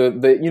the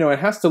it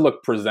has to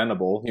look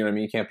presentable. You know what I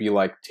mean? You can't be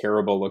like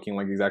terrible looking,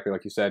 like exactly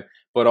like you said.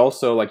 But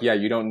also like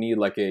you don't need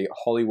like a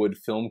Hollywood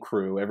film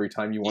crew every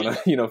time you want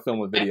to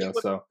film a video.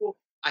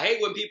 I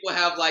hate when people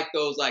have like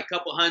those like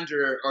couple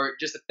hundred or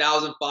just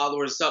 1,000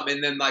 followers or something,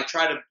 and then like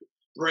try to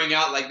bring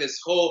out like this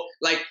whole,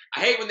 like,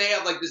 I hate when they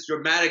have like this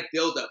dramatic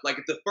buildup. Like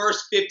the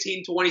first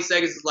 15, 20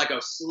 seconds is like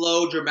a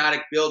slow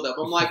dramatic buildup.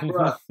 I'm like,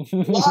 bro,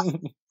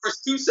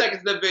 first 2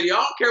 seconds of the video,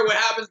 I don't care what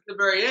happens at the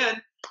very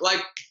end.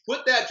 Like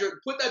put that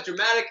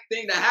dramatic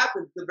thing that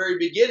happens at the very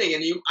beginning,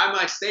 and I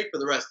might stay for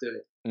the rest of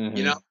it.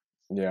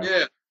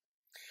 Yeah.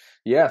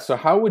 Yeah, so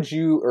how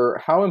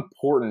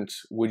important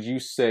would you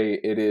say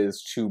it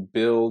is to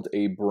build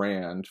a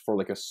brand for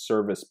like a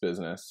service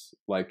business,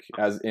 like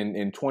as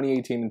in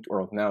 2018,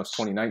 or now it's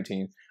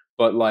 2019,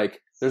 but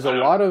like there's a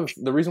lot of,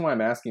 the reason why I'm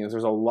asking is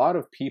there's a lot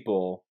of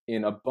people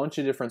in a bunch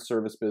of different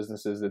service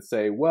businesses that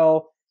say,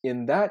 well,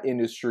 in that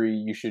industry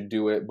you should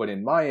do it, but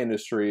in my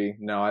industry,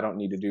 no, I don't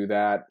need to do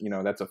that.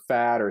 That's a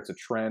fad or it's a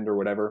trend or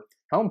whatever.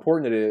 How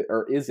important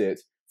is it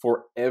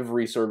for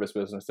every service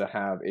business to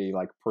have a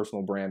like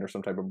personal brand or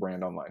some type of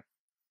brand online?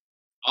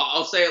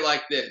 I'll say it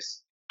like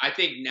this. I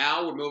think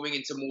now we're moving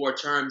into more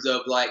terms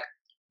of like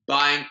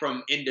buying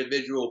from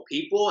individual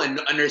people and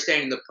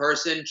understanding the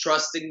person,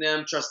 trusting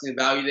them, trusting the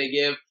value they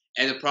give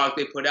and the product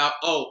they put out.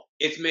 Oh,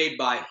 it's made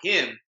by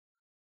him.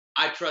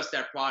 I trust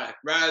that product,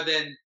 rather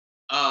than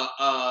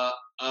a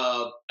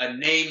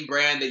name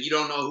brand that you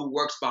don't know who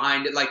works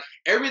behind it. Like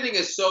everything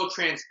is so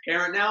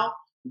transparent now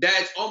that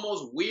it's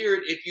almost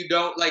weird if you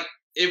don't like.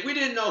 If we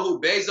didn't know who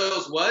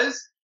Bezos was,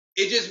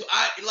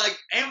 like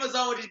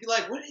Amazon would just be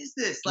like, what is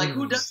this? Like,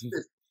 who does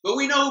this? But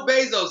we know who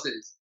Bezos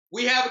is.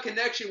 we have a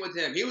connection with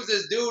him. He was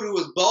this dude who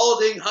was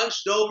balding,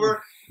 hunched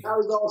over. Now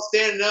he's all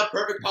standing up,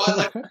 perfect pose.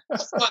 Like,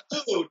 that's my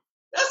dude.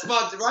 That's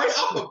my, right?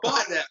 I'm going to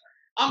buy that.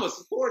 I'm going to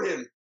support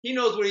him. He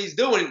knows what he's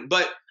doing.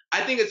 But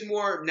I think it's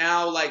more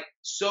now like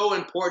so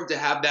important to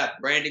have that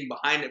branding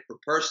behind it for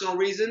personal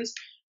reasons.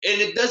 And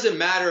it doesn't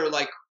matter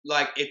like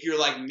if you're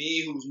like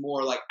me, who's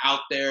more like out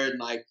there and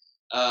like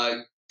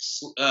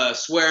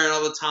swearing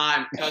all the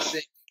time,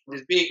 cussing,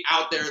 just being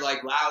out there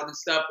like loud and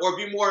stuff, or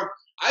be more.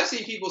 I've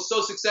seen people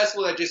so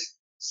successful that just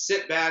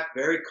sit back,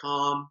 very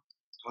calm,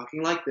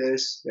 talking like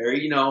this,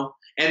 very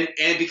and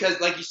because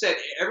like you said,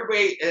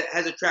 everybody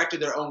has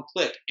attracted their own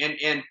clique,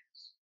 and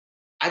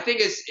I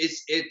think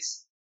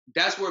it's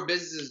that's where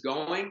business is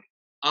going.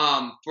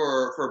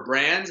 For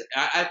brands,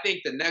 I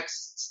think the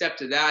next step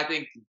to that, I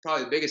think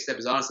probably the biggest step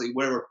is honestly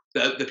whatever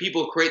the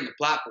people creating the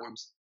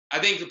platforms. I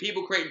think the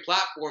people creating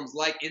platforms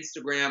like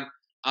Instagram.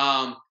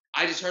 I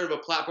just heard of a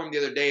platform the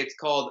other day. It's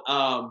called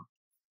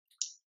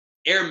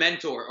Air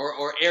Mentor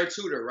or Air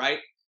Tutor, right?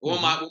 One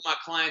of my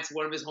clients,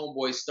 one of his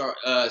homeboys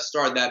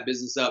started that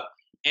business up,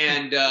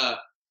 and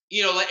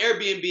like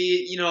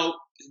Airbnb,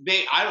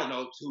 I don't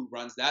know who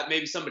runs that.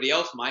 Maybe somebody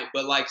else might,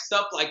 but like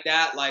stuff like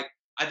that, like.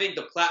 I think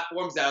the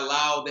platforms that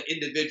allow the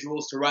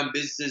individuals to run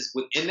businesses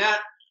within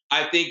that,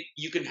 I think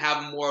you can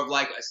have more of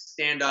like a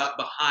stand up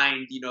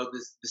behind,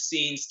 the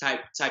scenes type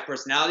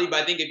personality.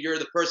 But I think if you're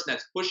the person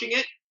that's pushing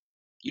it,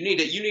 you need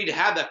to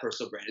have that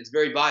personal brand. It's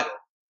very vital.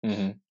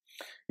 Mm-hmm.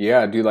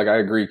 Yeah, dude, like I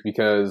agree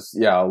because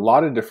a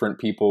lot of different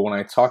people, when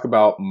I talk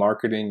about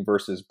marketing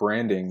versus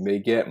branding, they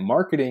get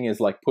marketing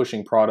is like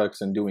pushing products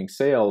and doing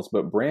sales,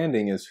 but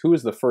branding is who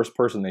is the first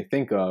person they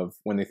think of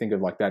when they think of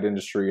like that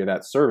industry or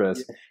that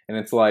service. Yeah. And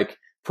it's like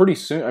pretty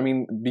soon, I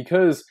mean,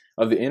 because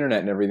of the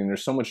internet and everything,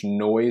 there's so much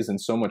noise and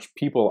so much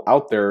people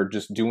out there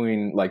just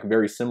doing like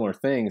very similar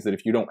things that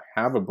if you don't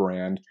have a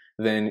brand,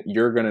 then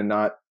you're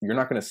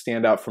not gonna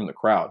stand out from the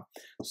crowd.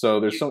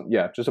 So there's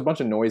just a bunch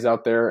of noise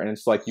out there, and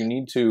it's like you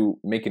need to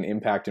make an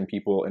impact in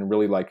people and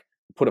really like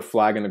put a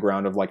flag in the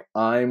ground of like,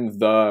 I'm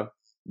the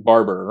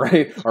barber,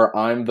 right? Or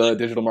I'm the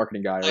digital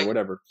marketing guy or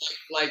whatever.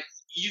 Like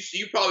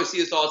you probably see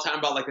this all the time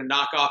about like the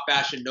knockoff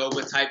Fashion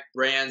Nova type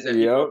brands that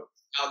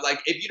like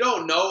if you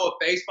don't know a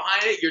face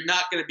behind it, you're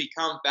not going to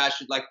become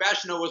fashion. Like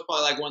Fashion Nova was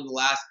probably like one of the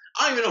last.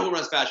 I don't even know who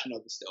runs Fashion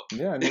Nova still.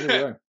 Yeah, neither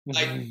do I.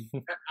 Like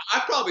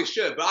I probably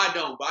should, but I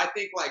don't. But I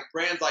think like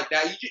brands like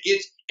that,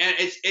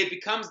 it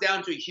becomes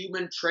down to a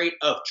human trait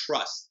of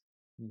trust.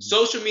 Mm-hmm.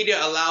 Social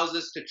media allows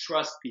us to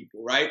trust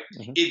people, right?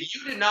 Mm-hmm. If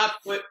you did not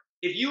put,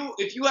 if you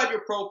had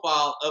your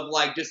profile of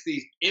like just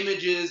these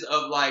images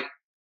of like.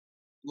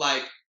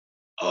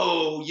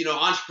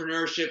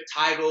 Entrepreneurship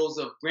titles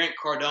of Grant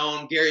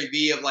Cardone, Gary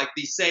Vee, of like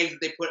these sayings that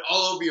they put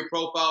all over your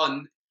profile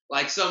and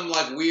like some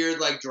like weird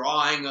like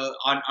drawing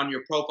on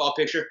your profile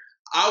picture.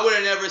 I would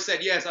have never said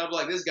yes. I'd be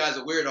like, this guy's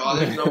a weirdo.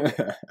 There's no.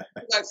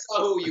 I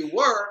saw who you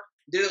were,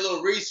 did a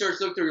little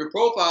research, looked through your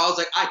profile. I was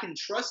like, I can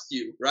trust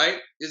you, right?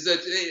 It's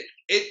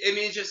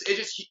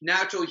just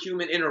natural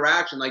human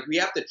interaction. Like we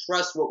have to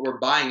trust what we're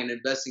buying and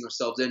investing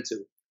ourselves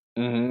into.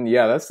 Mm-hmm.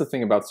 Yeah, that's the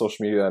thing about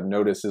social media that I've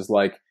noticed is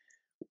like.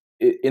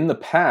 In the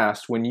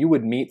past, when you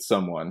would meet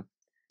someone,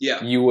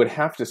 you would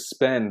have to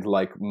spend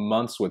like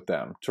months with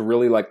them to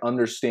really like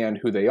understand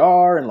who they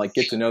are and like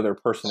get to know their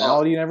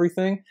personality and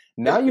everything.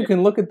 Now you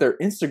can look at their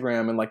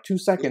Instagram in like 2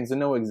 seconds and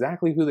know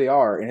exactly who they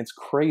are, and it's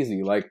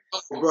crazy. Like,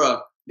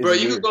 bro,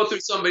 you can go through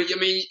somebody. I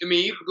mean,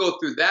 you can go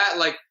through that.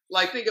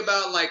 Like think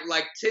about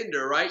like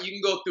Tinder, right? You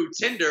can go through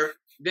Tinder.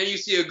 Then you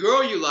see a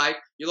girl you're like,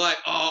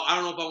 oh, I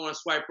don't know if I want to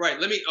swipe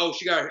right.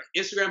 She got her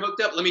Instagram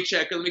hooked up. Let me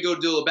check her. Let me go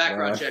do a little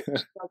background check.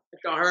 Check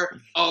on her.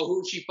 Oh,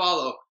 who'd she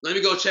follow? Let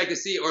me go check and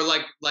see. Or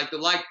like the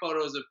like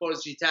photos of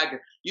photos she tagged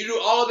her. You do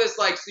all this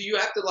so you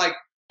have to like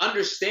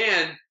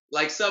understand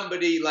like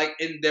somebody like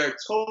in their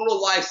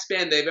total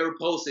lifespan they've ever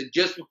posted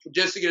just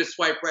to get a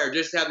swipe right or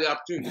just to have the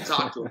opportunity to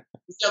talk to them.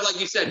 Instead,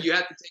 like you said, you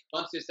have to take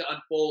months just to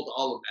unfold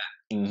all of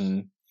that. Mm-hmm.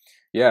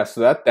 Yeah,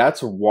 so that's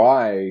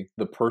why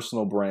the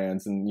personal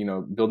brands and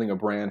building a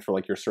brand for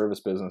like your service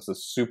business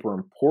is super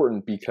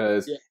important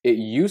because it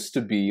used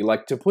to be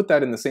like to put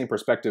that in the same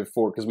perspective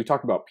because we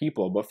talk about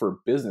people, but for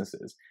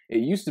businesses, it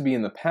used to be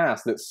in the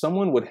past that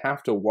someone would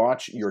have to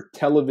watch your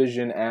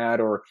television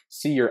ad or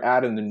see your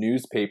ad in the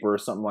newspaper or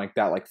something like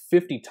that like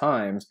 50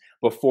 times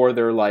before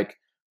they're like,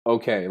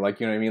 okay, like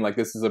you know what I mean, like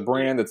this is a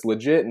brand that's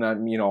legit and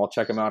I'll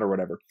check them out or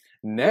whatever.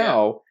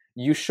 Now.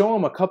 You show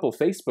them a couple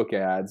Facebook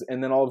ads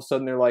and then all of a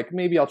sudden they're like,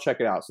 maybe I'll check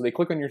it out. So they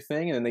click on your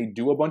thing and then they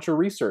do a bunch of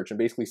research and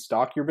basically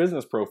stalk your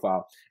business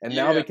profile. And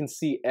now they can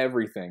see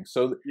everything.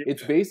 So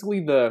it's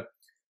basically the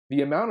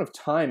amount of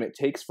time it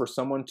takes for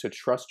someone to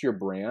trust your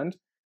brand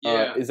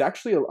is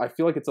actually, I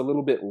feel like it's a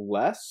little bit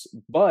less,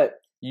 but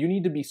you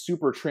need to be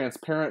super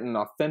transparent and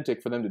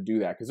authentic for them to do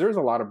that. Because there's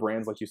a lot of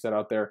brands, like you said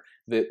out there,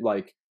 that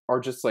like are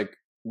just like,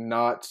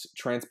 not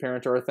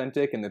transparent or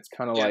authentic, and it's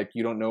kind of like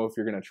you don't know if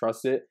you're going to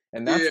trust it,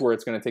 and that's where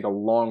it's going to take a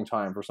long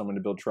time for someone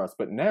to build trust.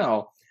 But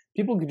now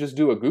people can just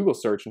do a Google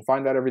search and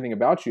find out everything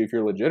about you if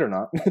you're legit or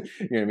not. You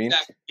know what I mean?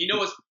 You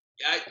know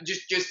I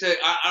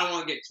don't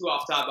want to get too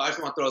off topic, but I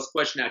just want to throw this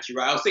question at you,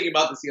 right? I was thinking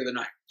about this the other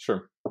night.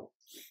 Sure.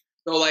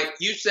 So, like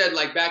you said,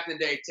 like back in the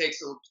day, it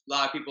takes a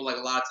lot of people like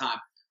a lot of time.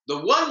 The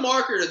one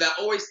marketer that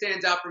always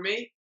stands out for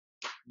me,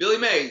 Billy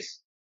Mays.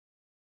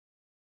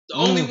 The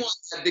only one,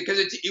 because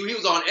he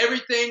was on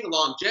everything,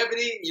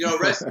 longevity,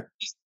 rest in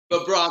peace.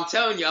 But bro, I'm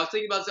telling you, I was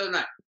thinking about this the other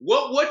night.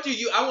 What do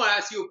you? I want to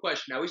ask you a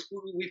question. Now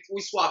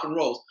we swapping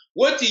roles.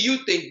 What do you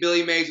think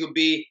Billy Mays would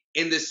be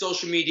in this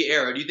social media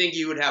era? Do you think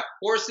he would have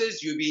courses?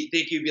 Do you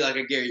think he'd be like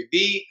a Gary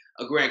Vee,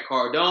 a Grant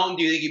Cardone?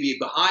 Do you think he'd be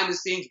behind the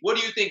scenes? What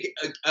do you think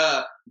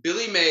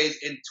Billy Mays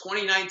in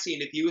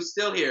 2019, if he was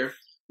still here,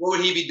 what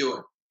would he be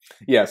doing?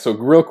 Yeah, so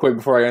real quick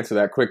before I answer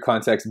that, quick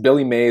context.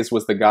 Billy Mays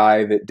was the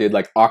guy that did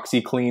like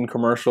OxyClean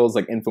commercials,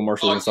 like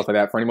infomercials and stuff like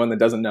that, for anyone that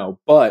doesn't know.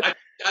 But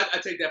I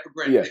take that for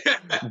granted.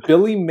 Yeah.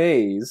 Billy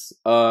Mays,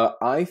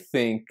 I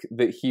think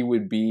that he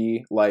would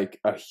be like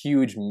a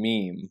huge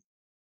meme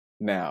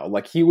now.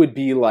 Like he would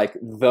be like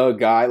the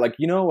guy, like,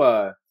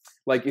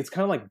 like it's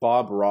kind of like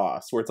Bob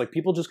Ross, where it's like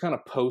people just kind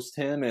of post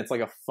him and it's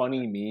like a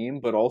funny meme,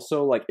 but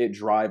also like it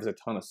drives a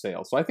ton of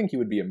sales. So I think he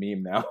would be a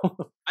meme now.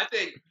 I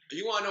think,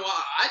 you want to know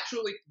why? I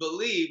truly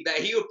believe that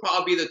he would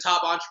probably be the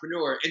top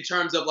entrepreneur in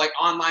terms of like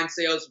online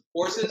sales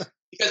courses.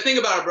 Because think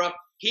about it, bro.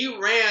 He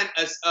ran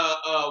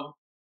a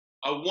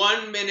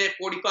 1 minute,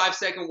 45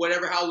 second,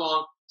 whatever, how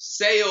long,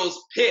 sales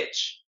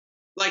pitch.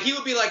 Like he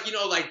would be like,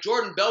 like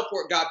Jordan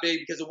Belfort got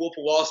big because of Wolf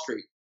of Wall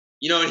Street.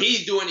 And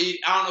he's doing,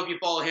 I don't know if you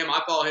follow him,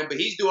 I follow him, but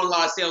he's doing a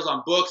lot of sales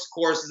on books,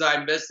 courses. I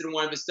invested in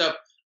one of his stuff.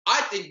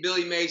 I think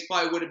Billy Mays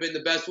probably would have been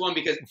the best one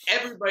because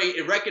everybody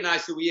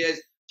recognized who he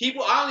is.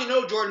 People, I only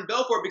know Jordan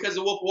Belfort because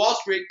of Wolf of Wall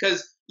Street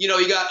because, you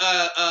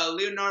got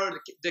Leonardo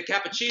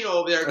DiCappuccino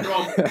over there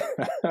throwing,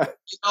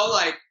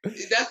 like,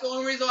 that's the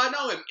only reason I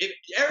know him. If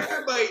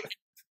everybody,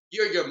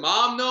 your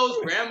mom knows,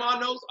 grandma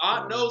knows,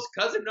 aunt knows,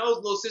 cousin knows,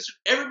 little sister,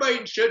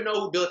 everybody should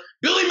know who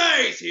Billy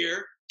Mays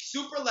here.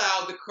 Super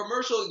loud. The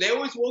commercials, they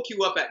always woke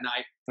you up at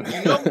night.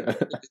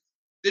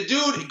 The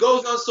dude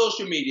goes on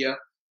social media.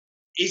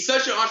 He's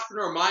such an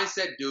entrepreneur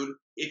mindset dude.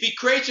 If he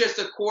creates just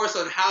a course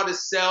on how to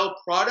sell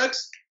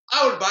products,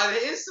 I would buy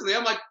that instantly.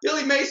 I'm like,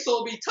 Billy Mays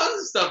sold me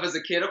tons of stuff as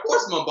a kid. Of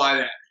course I'm going to buy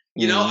that.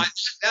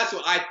 That's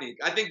what I think.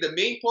 I think the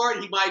main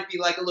part, he might be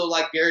like a little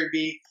like Gary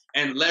Vee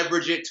and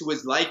leverage it to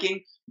his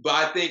liking. But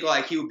I think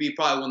like he would be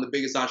probably one of the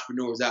biggest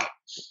entrepreneurs out.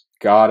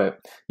 Got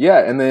it.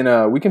 Yeah, and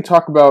then we can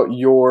talk about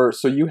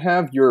so you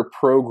have your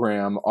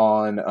program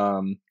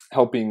on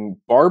helping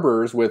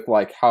barbers with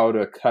like how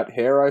to cut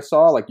hair, I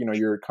saw, like,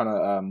 your kind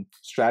of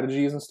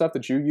strategies and stuff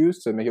that you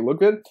use to make it look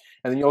good.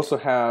 And then you also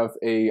have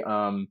a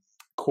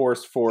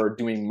course for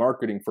doing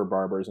marketing for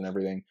barbers and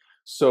everything.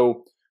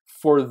 So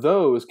for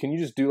those, can you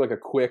just do like a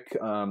quick,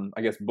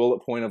 I guess,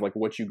 bullet point of like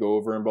what you go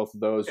over in both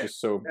of those,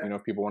 just so,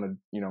 if people want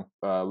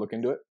to, look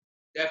into it?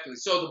 Definitely.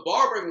 So the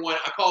barbering one,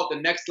 I call it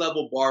the next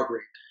level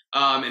barbering.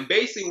 And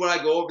basically what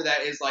I go over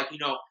that is like,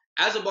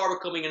 as a barber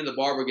coming into the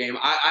barber game,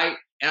 I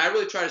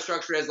really try to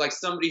structure it as like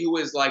somebody who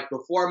is like,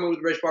 before I moved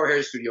to the Rich Barber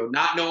Hair Studio,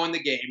 not knowing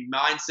the game,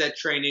 mindset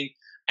training,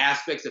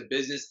 aspects of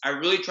business. I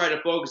really try to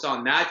focus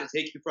on that to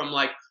take you from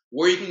like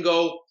where you can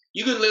go.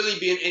 You can literally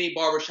be in any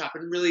barber shop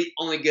and really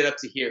only get up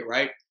to here,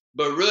 right?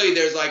 But really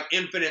there's like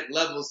infinite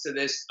levels to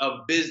this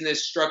of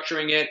business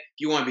structuring it. If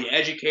you want to be an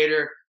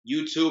educator,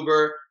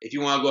 YouTuber, if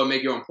you want to go and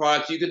make your own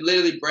products, you could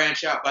literally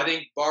branch out. But I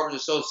think barbers are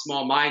so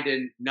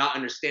small-minded, not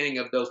understanding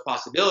of those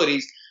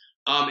possibilities.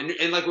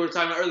 And like we were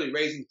talking about earlier,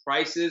 raising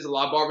prices. A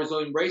lot of barbers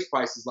don't even raise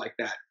prices like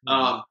that.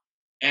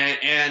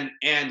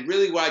 And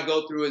really what I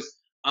go through is,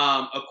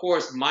 of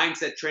course,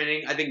 mindset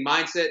training. I think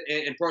mindset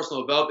and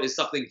personal development is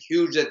something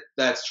huge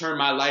that's turned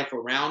my life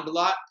around a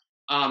lot.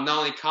 Not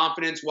only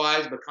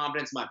confidence-wise, but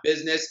confidence in my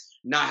business,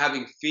 not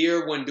having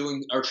fear when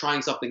doing or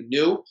trying something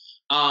new.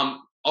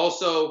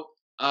 Also,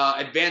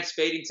 advanced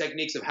fading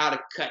techniques of how to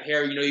cut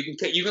hair.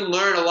 You can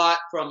learn a lot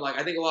from, like,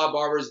 I think a lot of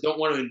barbers don't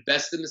want to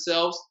invest in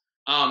themselves.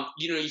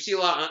 You see a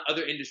lot of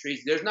other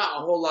industries. There's not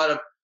a whole lot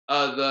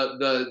of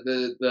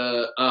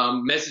the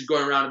message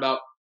going around about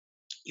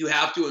you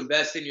have to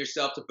invest in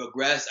yourself to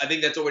progress. I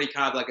think that's already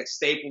kind of like a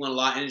staple in a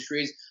lot of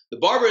industries. The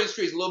barber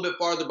industry is a little bit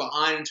farther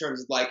behind in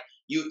terms of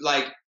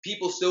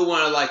people still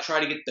want to like try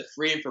to get the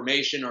free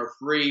information or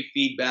free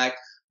feedback.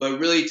 But it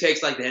really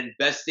takes like the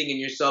investing in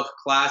yourself,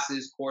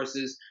 classes,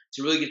 courses,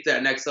 to really get to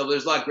that next level.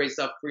 There's a lot of great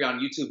stuff free on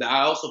YouTube that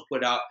I also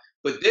put out.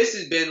 But this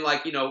has been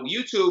like,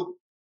 YouTube,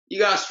 you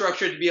got to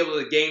structure it to be able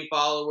to gain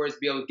followers,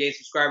 be able to gain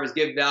subscribers,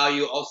 give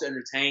value, also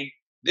entertain.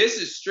 This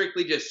is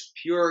strictly just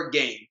pure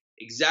game.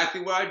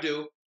 Exactly what I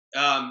do.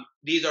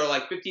 These are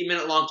like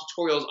 15-minute long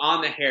tutorials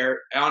on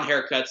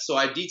haircuts. So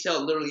I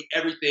detail literally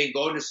everything,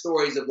 go into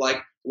stories of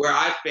like where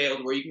I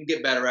failed, where you can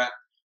get better at,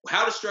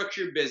 how to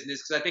structure your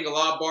business, because I think a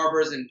lot of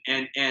barbers and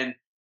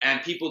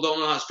people don't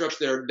know how to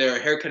structure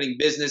their haircutting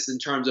business in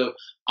terms of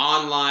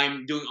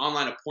doing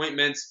online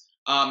appointments,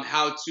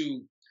 how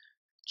to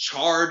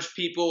charge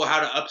people, how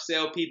to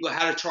upsell people,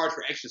 how to charge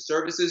for extra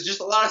services, just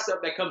a lot of stuff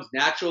that comes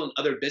natural in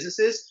other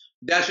businesses.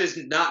 That's just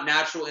not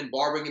natural in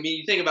barbering. I mean,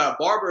 you think about it,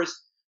 barbers,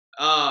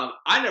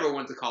 I never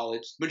went to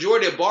college.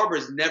 Majority of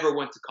barbers never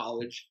went to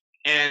college,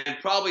 and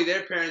probably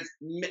their parents.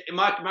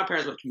 My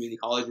parents went to community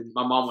college, and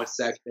my mom went to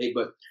Sac State.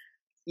 But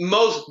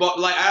most,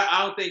 like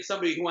I don't think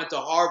somebody who went to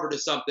Harvard or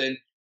something,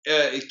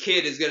 a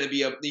kid is going to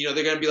be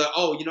they're going to be like,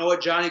 oh, you know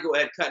what, Johnny, go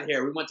ahead, cut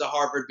hair. We went to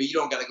Harvard, but you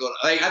don't got to go to.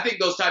 Like, I think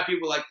those type of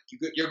people, like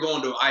you're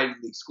going to Ivy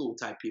League school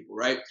type people,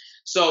 right?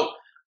 So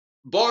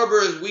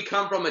barbers, we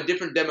come from a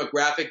different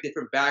demographic,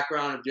 different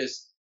background of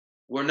just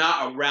we're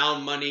not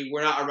around money.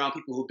 We're not around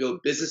people who build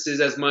businesses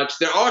as much.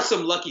 There are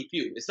some lucky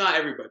few. It's not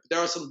everybody, but there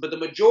are some. But the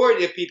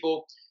majority of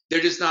people, they're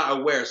just not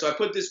aware. So I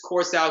put this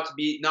course out to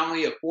be not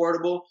only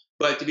affordable,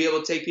 but to be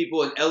able to take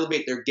people and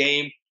elevate their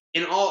game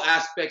in all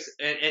aspects,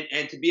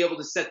 and to be able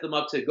to set them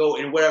up to go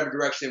in whatever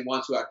direction they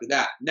want to after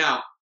that.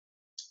 Now,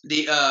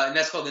 and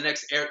that's called the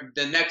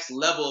next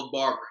level of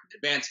barbering,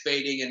 advanced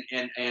fading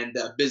and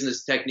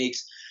business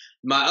techniques.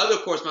 My other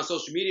course, my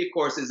social media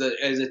course, is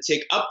a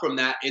tick up from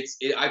that.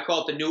 I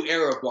call it the new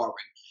era of barbering.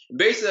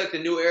 Basically, like the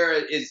new era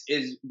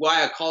is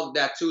why I called it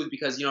that too, is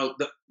because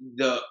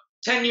the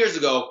 10 years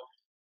ago,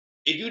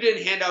 if you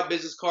didn't hand out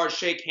business cards,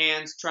 shake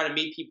hands, try to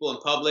meet people in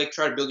public,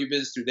 try to build your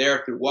business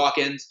through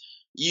walk-ins,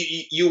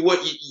 you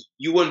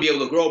wouldn't be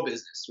able to grow a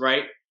business,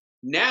 right?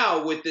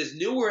 Now with this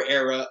newer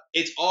era,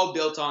 it's all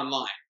built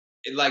online,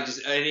 like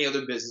just any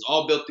other business,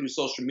 all built through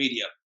social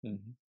media.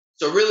 Mm-hmm.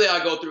 So really,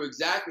 I go through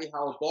exactly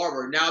how a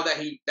barber, now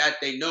that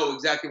they know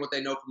exactly what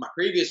they know from my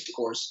previous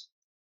course,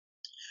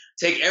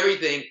 take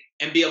everything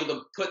and be able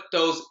to put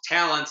those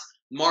talents,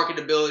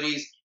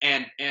 marketabilities,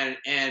 and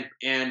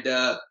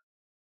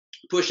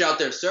push out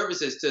their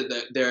services to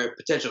their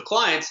potential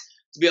clients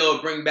to be able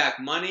to bring back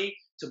money,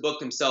 to book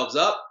themselves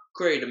up,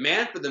 create a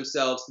demand for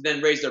themselves, to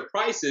then raise their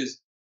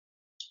prices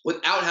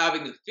without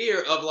having the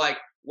fear of like,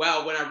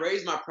 wow, when I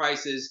raise my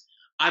prices,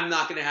 I'm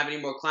not going to have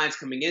any more clients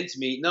coming into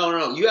me.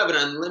 No. You have an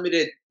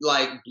unlimited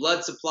like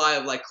blood supply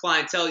of like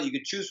clientele you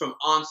could choose from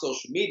on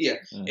social media.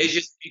 Mm. It's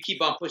just you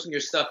keep on pushing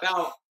your stuff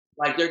out,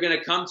 like they're going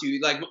to come to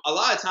you. Like a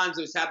lot of times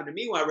it's happened to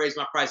me when I raised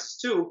my prices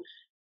too.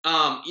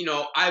 I've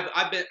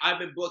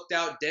been booked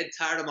out, dead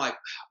tired. I'm like,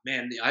 oh,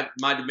 man,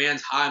 my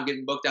demand's high. I'm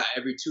getting booked out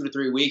every 2 to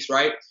 3 weeks,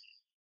 right?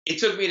 It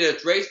took me to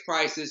raise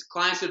prices,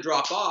 clients to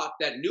drop off,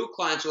 that new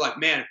clients are like,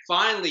 man,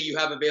 finally you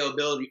have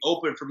availability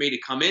open for me to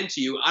come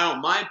into you. I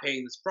don't mind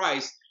paying this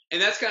price.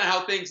 And that's kind of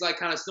how things like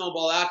kind of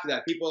snowball after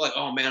that. People are like,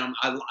 oh man,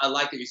 I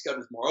like that your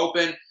schedule's more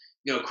open,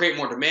 create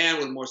more demand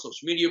with more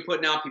social media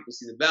putting out. People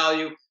see the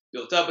value,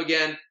 built up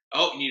again.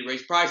 Oh, you need to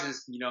raise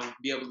prices,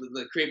 be able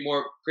to create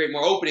more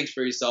openings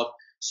for yourself.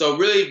 So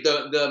really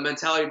the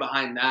mentality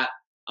behind that,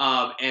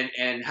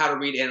 and how to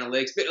read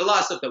analytics, but a lot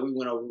of stuff that we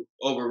went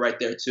over right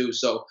there too.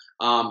 So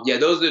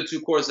those are the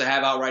 2 courses I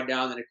have out right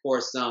now. And then of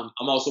course, I'm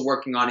also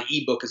working on an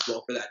ebook as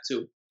well for that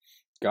too.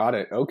 Got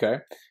it. Okay.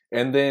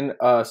 And then,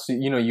 so,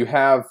 you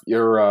have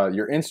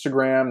your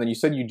Instagram, then you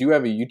said you do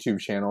have a YouTube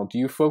channel. Do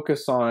you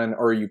focus on,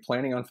 or are you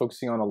planning on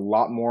focusing on a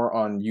lot more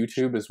on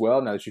YouTube as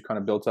well, now that you kind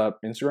of built up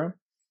Instagram?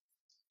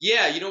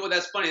 Yeah. You know what?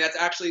 That's funny. That's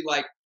actually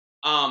like,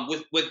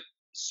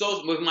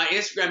 with my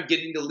Instagram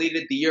getting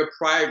deleted the year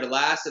prior to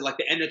last, at like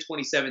the end of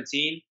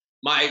 2017,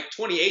 my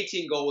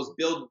 2018 goal was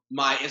build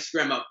my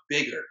Instagram up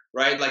bigger,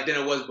 right? Like than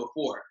it was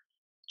before.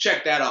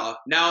 Check that off.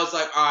 Now it's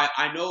like, all right,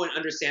 I know and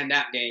understand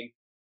that game.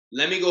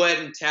 Let me go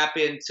ahead and tap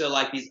into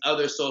like these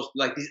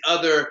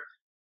other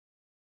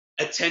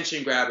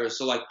attention grabbers.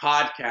 So like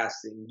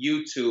podcasting,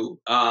 YouTube,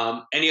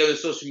 any other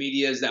social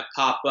medias that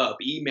pop up,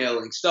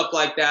 emailing, stuff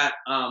like that.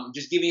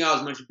 Just giving out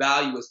as much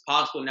value as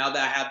possible now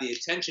that I have the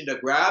attention to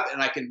grab,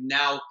 and I can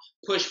now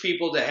push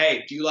people to,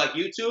 hey, do you like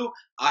YouTube?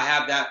 I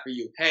have that for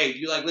you. Hey, do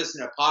you like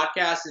listening to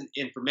podcasts and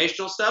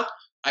informational stuff?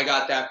 I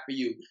got that for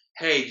you.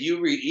 Hey, do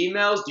you read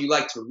emails? Do you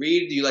like to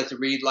read? Do you like to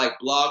read like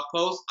blog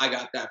posts? I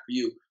got that for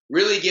you.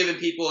 Really giving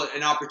people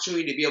an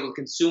opportunity to be able to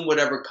consume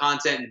whatever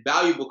content and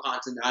valuable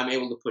content that I'm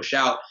able to push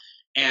out,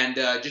 and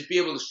just be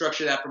able to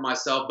structure that for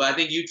myself. But I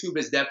think YouTube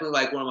is definitely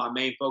like one of my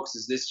main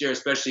focuses this year,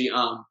 especially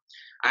I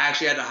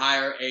actually had to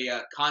hire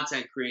a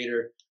content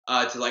creator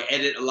to like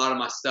edit a lot of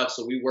my stuff.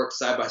 So we work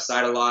side by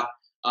side a lot.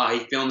 He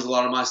films a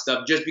lot of my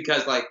stuff just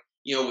because like,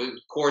 with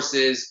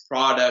courses,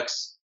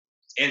 products,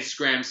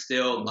 Instagram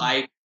still,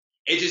 life.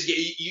 It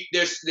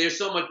just there's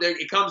so much there.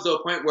 It comes to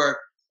a point where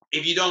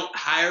if you don't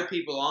hire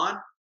people on,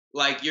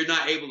 like you're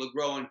not able to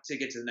grow and to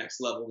get to the next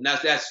level. And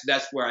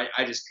that's where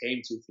I just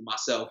came to for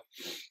myself.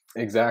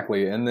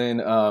 Exactly. And then,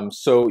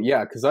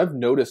 because I've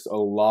noticed a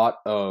lot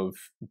of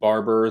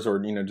barbers or,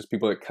 just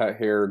people that cut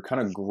hair kind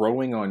of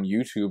growing on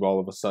YouTube all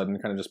of a sudden,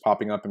 kind of just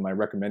popping up in my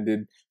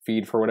recommended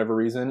feed for whatever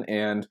reason.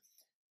 And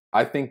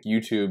I think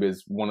YouTube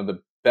is one of the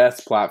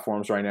best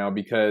platforms right now,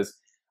 because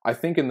I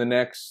think in the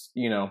next,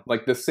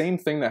 like the same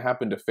thing that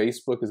happened to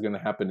Facebook is going to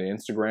happen to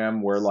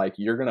Instagram, where like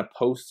you're going to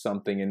post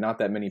something and not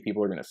that many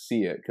people are going to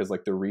see it because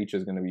like the reach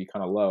is going to be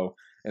kind of low.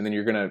 And then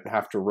you're going to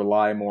have to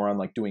rely more on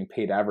like doing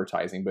paid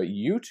advertising. But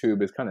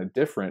YouTube is kind of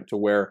different, to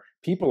where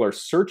people are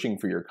searching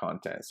for your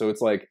content. So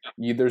it's like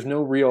there's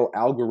no real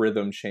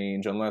algorithm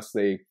change unless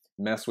they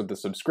mess with the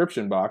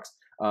subscription box.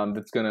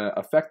 that's going to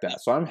affect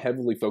that. So I'm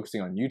heavily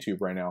focusing on YouTube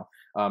right now.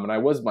 And I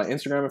was my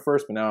Instagram at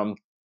first, but now I'm,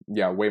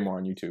 way more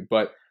on YouTube.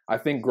 But I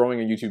think growing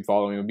a YouTube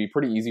following would be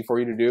pretty easy for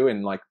you to do,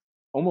 and like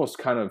almost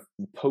kind of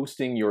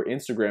posting your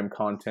Instagram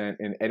content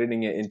and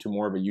editing it into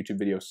more of a YouTube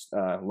video,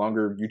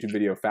 longer YouTube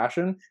video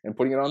fashion, and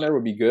putting it on there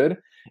would be good.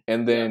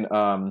 And then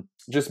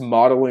just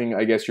modeling,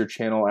 I guess, your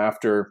channel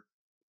after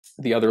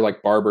the other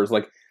like barbers.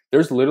 Like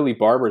there's literally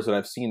barbers that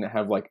I've seen that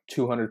have like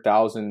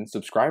 200,000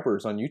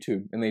 subscribers on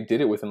YouTube, and they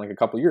did it within like a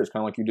couple of years,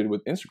 kind of like you did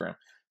with Instagram.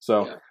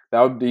 So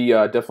that would be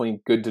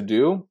definitely good to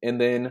do. And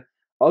then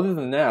other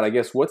than that, I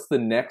guess, what's the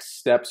next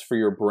steps for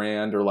your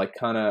brand, or like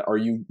kind of, are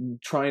you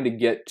trying to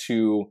get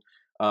to,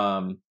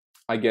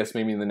 I guess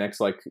maybe in the next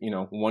 1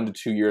 to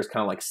 2 years,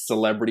 kind of like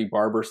celebrity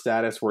barber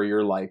status, where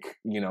you're like,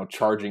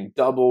 charging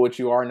double what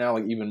you are now,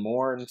 like even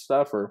more and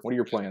stuff, or what are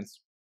your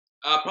plans?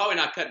 Probably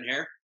not cutting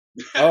hair.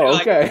 Oh,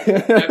 okay.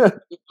 I'm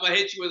gonna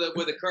hit you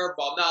with a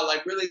curveball. No,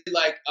 like really,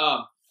 like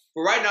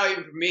for right now,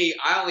 even for me,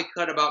 I only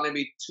cut about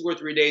maybe 2 or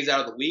 3 days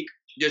out of the week,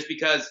 just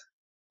because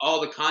all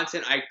the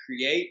content I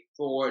create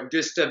for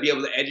just to be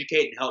able to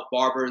educate and help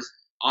barbers,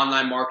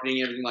 online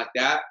marketing, everything like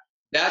that.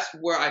 That's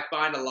where I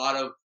find a lot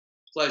of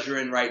pleasure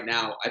in right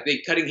now. I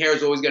think cutting hair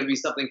is always going to be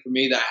something for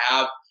me that I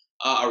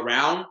have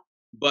around,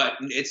 but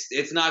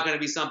it's not going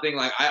to be something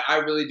like I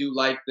really do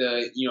like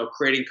the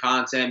creating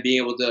content,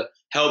 being able to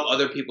help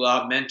other people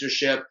out,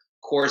 mentorship,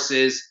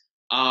 courses,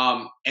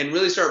 and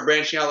really start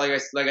branching out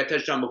like I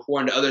touched on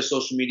before into other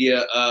social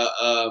media.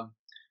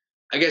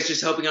 I guess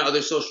just helping out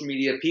other social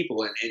media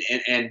people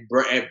and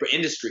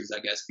industries,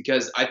 I guess,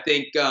 because I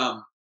think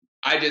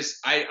I've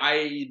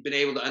been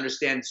able to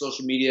understand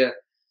social media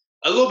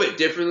a little bit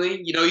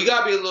differently. You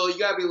gotta be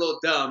a little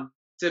dumb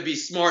to be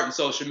smart in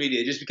social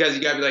media, just because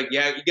you gotta be like, you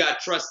gotta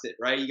trust it,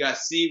 right? You gotta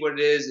see what it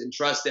is and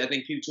trust it. I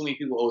think too many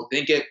people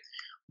overthink it,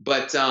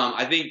 but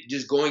I think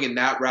just going in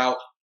that route,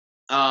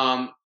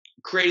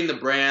 creating the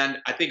brand.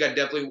 I think I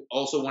definitely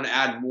also want to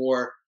add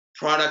more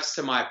products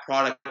to my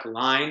product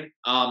line.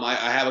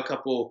 I have a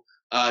couple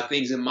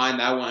things in mind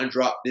that I want to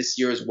drop this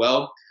year as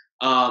well.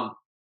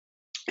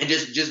 And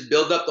just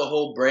build up the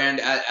whole brand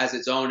as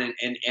its own,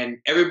 and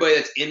everybody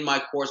that's in my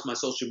course, my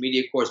social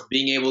media course,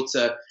 being able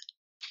to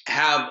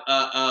have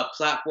a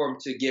platform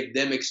to give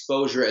them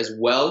exposure as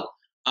well,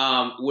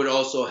 would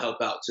also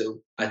help out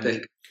too, I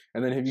think.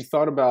 And then have you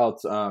thought about,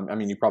 I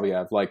mean, you probably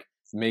have, like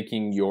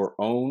making your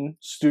own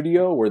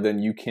studio where then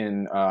you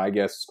can, I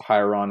guess,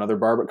 hire on other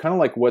barber, kind of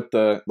like what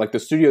the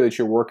studio that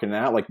you're working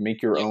at, like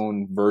make your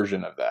own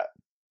version of that.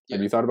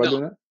 Have you thought about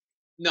doing that?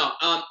 No,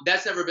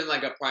 that's never been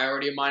like a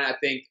priority of mine. I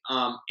think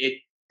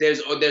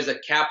there's a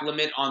cap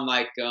limit on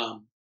like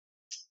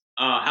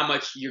how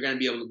much you're going to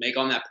be able to make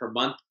on that per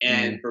month.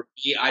 And for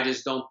me, I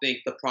just don't think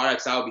the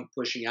products I would be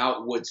pushing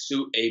out would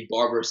suit a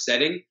barber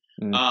setting.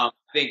 I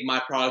think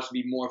my products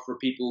would be more for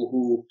people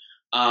who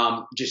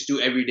just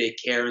do everyday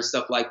care and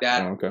stuff like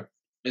that. Oh, okay.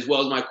 As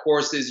well as my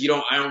courses.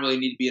 I don't really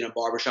need to be in a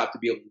barbershop to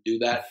be able to do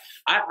that.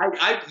 A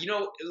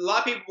lot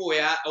of people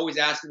always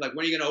ask me, like,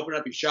 when are you going to open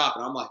up your shop?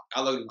 And I'm like,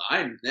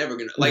 I'm never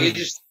going to. Like, it's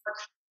just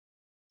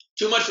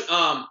too much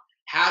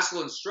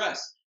hassle and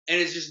stress. And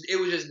it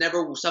was just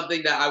never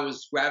something that I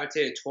was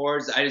gravitated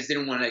towards. I just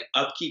didn't want to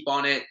upkeep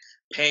on it,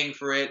 paying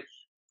for it.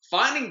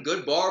 Finding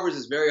good barbers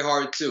is very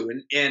hard too.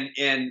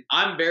 And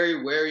I'm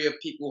very wary of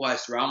people who I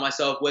surround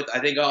myself with. I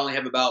think I only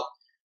have about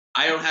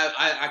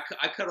I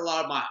cut a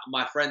lot of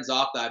my friends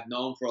off that I've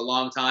known for a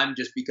long time,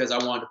 just because I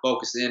wanted to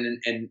focus in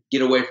and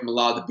get away from a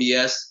lot of the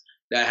BS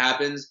that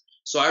happens.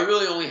 So I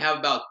really only have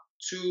about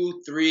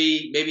 2,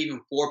 3, maybe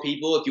even 4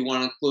 people, if you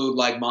want to include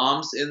like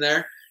moms in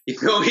there. You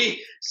feel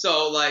me?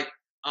 So like,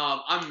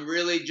 I'm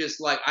really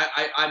just like,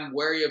 I'm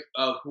wary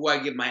of who I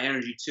give my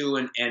energy to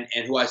and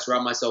who I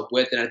surround myself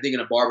with. And I think in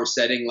a barber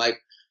setting,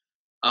 like,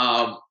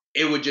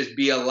 it would just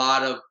be a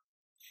lot of,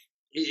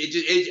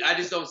 I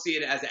just don't see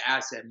it as an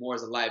asset, more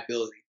as a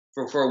liability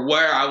for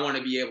where I want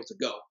to be able to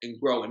go and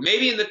grow. And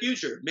maybe in the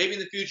future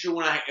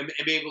when I am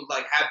able to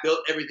like have built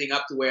everything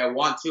up the way I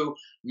want to,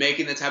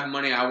 making the type of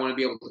money I want to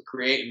be able to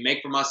create and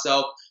make for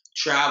myself,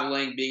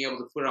 traveling, being able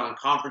to put it on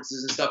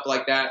conferences and stuff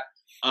like that.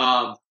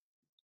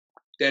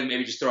 Then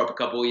maybe just throw up a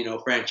couple,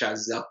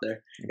 franchises out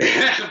there.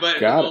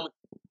 But at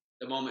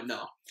the moment,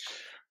 no.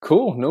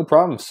 Cool, no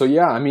problem. So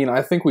yeah, I mean,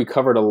 I think we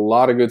covered a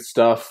lot of good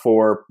stuff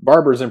for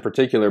barbers in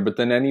particular, but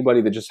then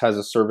anybody that just has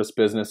a service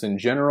business in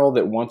general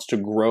that wants to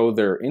grow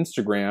their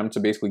Instagram to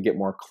basically get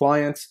more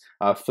clients,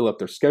 fill up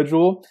their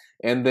schedule,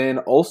 and then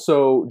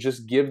also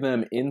just give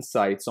them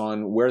insights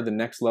on where the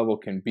next level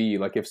can be.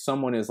 Like if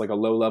someone is like a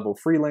low-level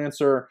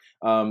freelancer,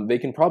 they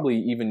can probably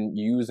even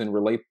use and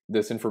relate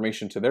this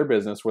information to their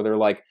business where they're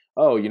like,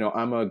 oh,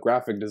 I'm a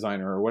graphic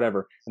designer or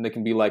whatever. And they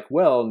can be like,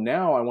 well,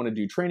 now I want to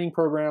do training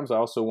programs. I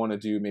also want to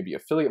do maybe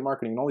affiliate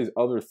marketing and all these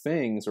other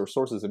things or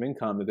sources of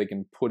income that they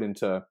can put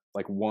into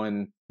like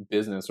one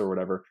business or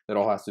whatever that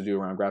all has to do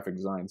around graphic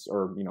designs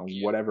or,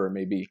 whatever it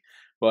may be.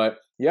 But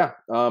yeah,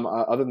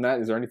 other than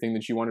that, is there anything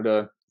that you wanted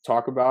to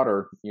talk about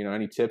or,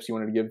 any tips you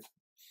wanted to give?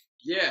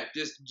 Yeah,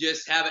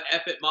 just have an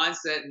effort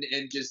mindset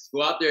and just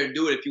go out there and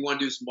do it if you want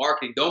to do some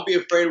marketing. Don't be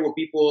afraid of what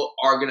people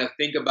are gonna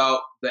think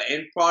about the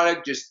end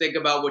product. Just think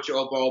about what your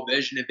overall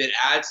vision. If it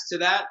adds to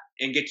that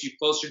and gets you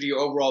closer to your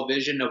overall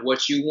vision of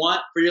what you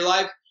want for your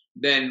life,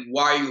 then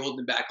why are you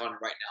holding back on it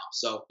right now?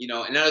 So,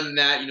 and other than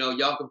that,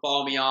 y'all can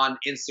follow me on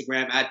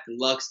Instagram at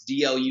Dlucs,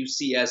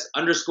 DLUCS_.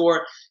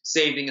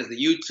 Same thing as the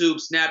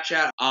YouTube,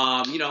 Snapchat.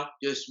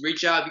 Just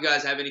reach out if you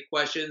guys have any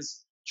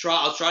questions.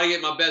 I'll try to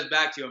get my best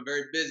back to you. I'm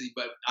very busy,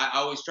 but I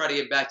always try to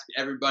get back to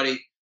everybody.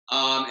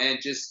 And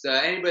just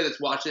anybody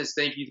that's watching this,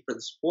 thank you for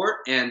the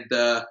support. And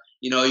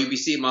you'll be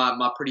seeing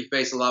my pretty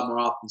face a lot more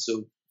often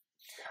soon.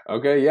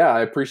 Okay, yeah,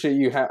 I appreciate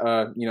you,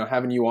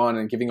 having you on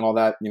and giving all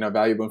that,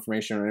 valuable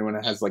information to anyone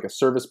that has like a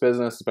service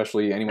business,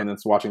 especially anyone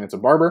that's watching that's a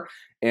barber.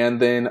 And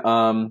then,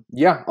 other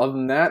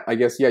than that, I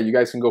guess, you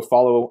guys can go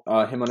follow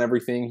him on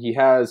everything. He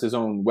has his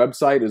own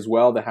website as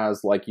well that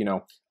has like,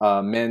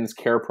 men's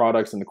care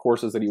products and the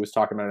courses that he was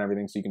talking about and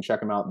everything, so you can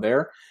check him out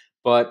there.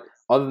 But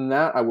other than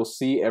that, I will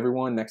see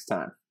everyone next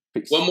time.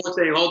 Peace. One more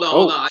thing. Hold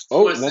on.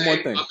 One more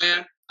thing. My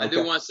man, I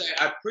do want to say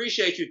I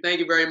appreciate you. Thank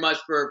you very much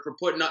for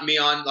putting me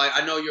on. Like,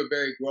 I know you're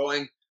very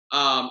growing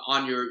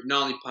on your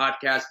not only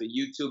podcast but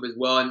YouTube as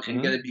well, and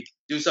going to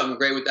do something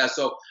great with that.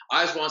 So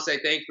I just want to say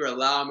thank you for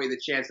allowing me the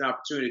chance and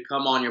opportunity to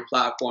come on your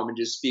platform and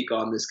just speak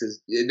on this,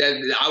 because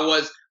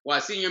when I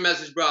seen your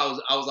message, bro,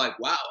 I was like,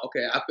 wow,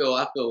 okay, I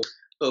feel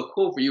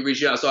cool for you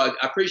reaching out. So I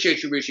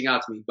appreciate you reaching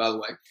out to me, by the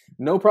way.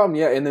 No problem.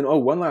 Yeah. And then,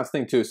 one last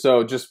thing too.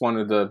 So just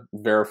wanted to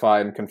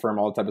verify and confirm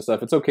all the type of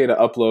stuff. It's okay to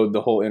upload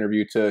the whole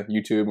interview to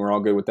YouTube. We're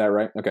all good with that,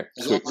 right? Okay.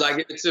 As long as I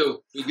get it too,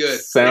 we good.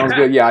 Sounds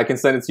good. Yeah. I can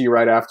send it to you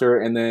right after.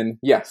 And then,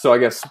 so I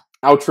guess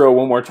outro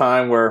one more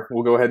time, where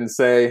we'll go ahead and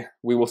say,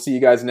 we will see you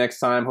guys next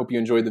time. Hope you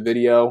enjoyed the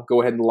video.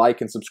 Go ahead and like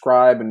and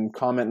subscribe and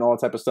comment and all that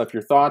type of stuff,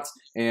 your thoughts.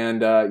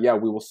 And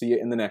we will see you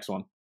in the next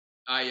one.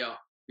 All right, y'all.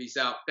 Peace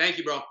out. Thank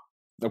you, bro.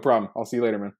 No problem. I'll see you later, man.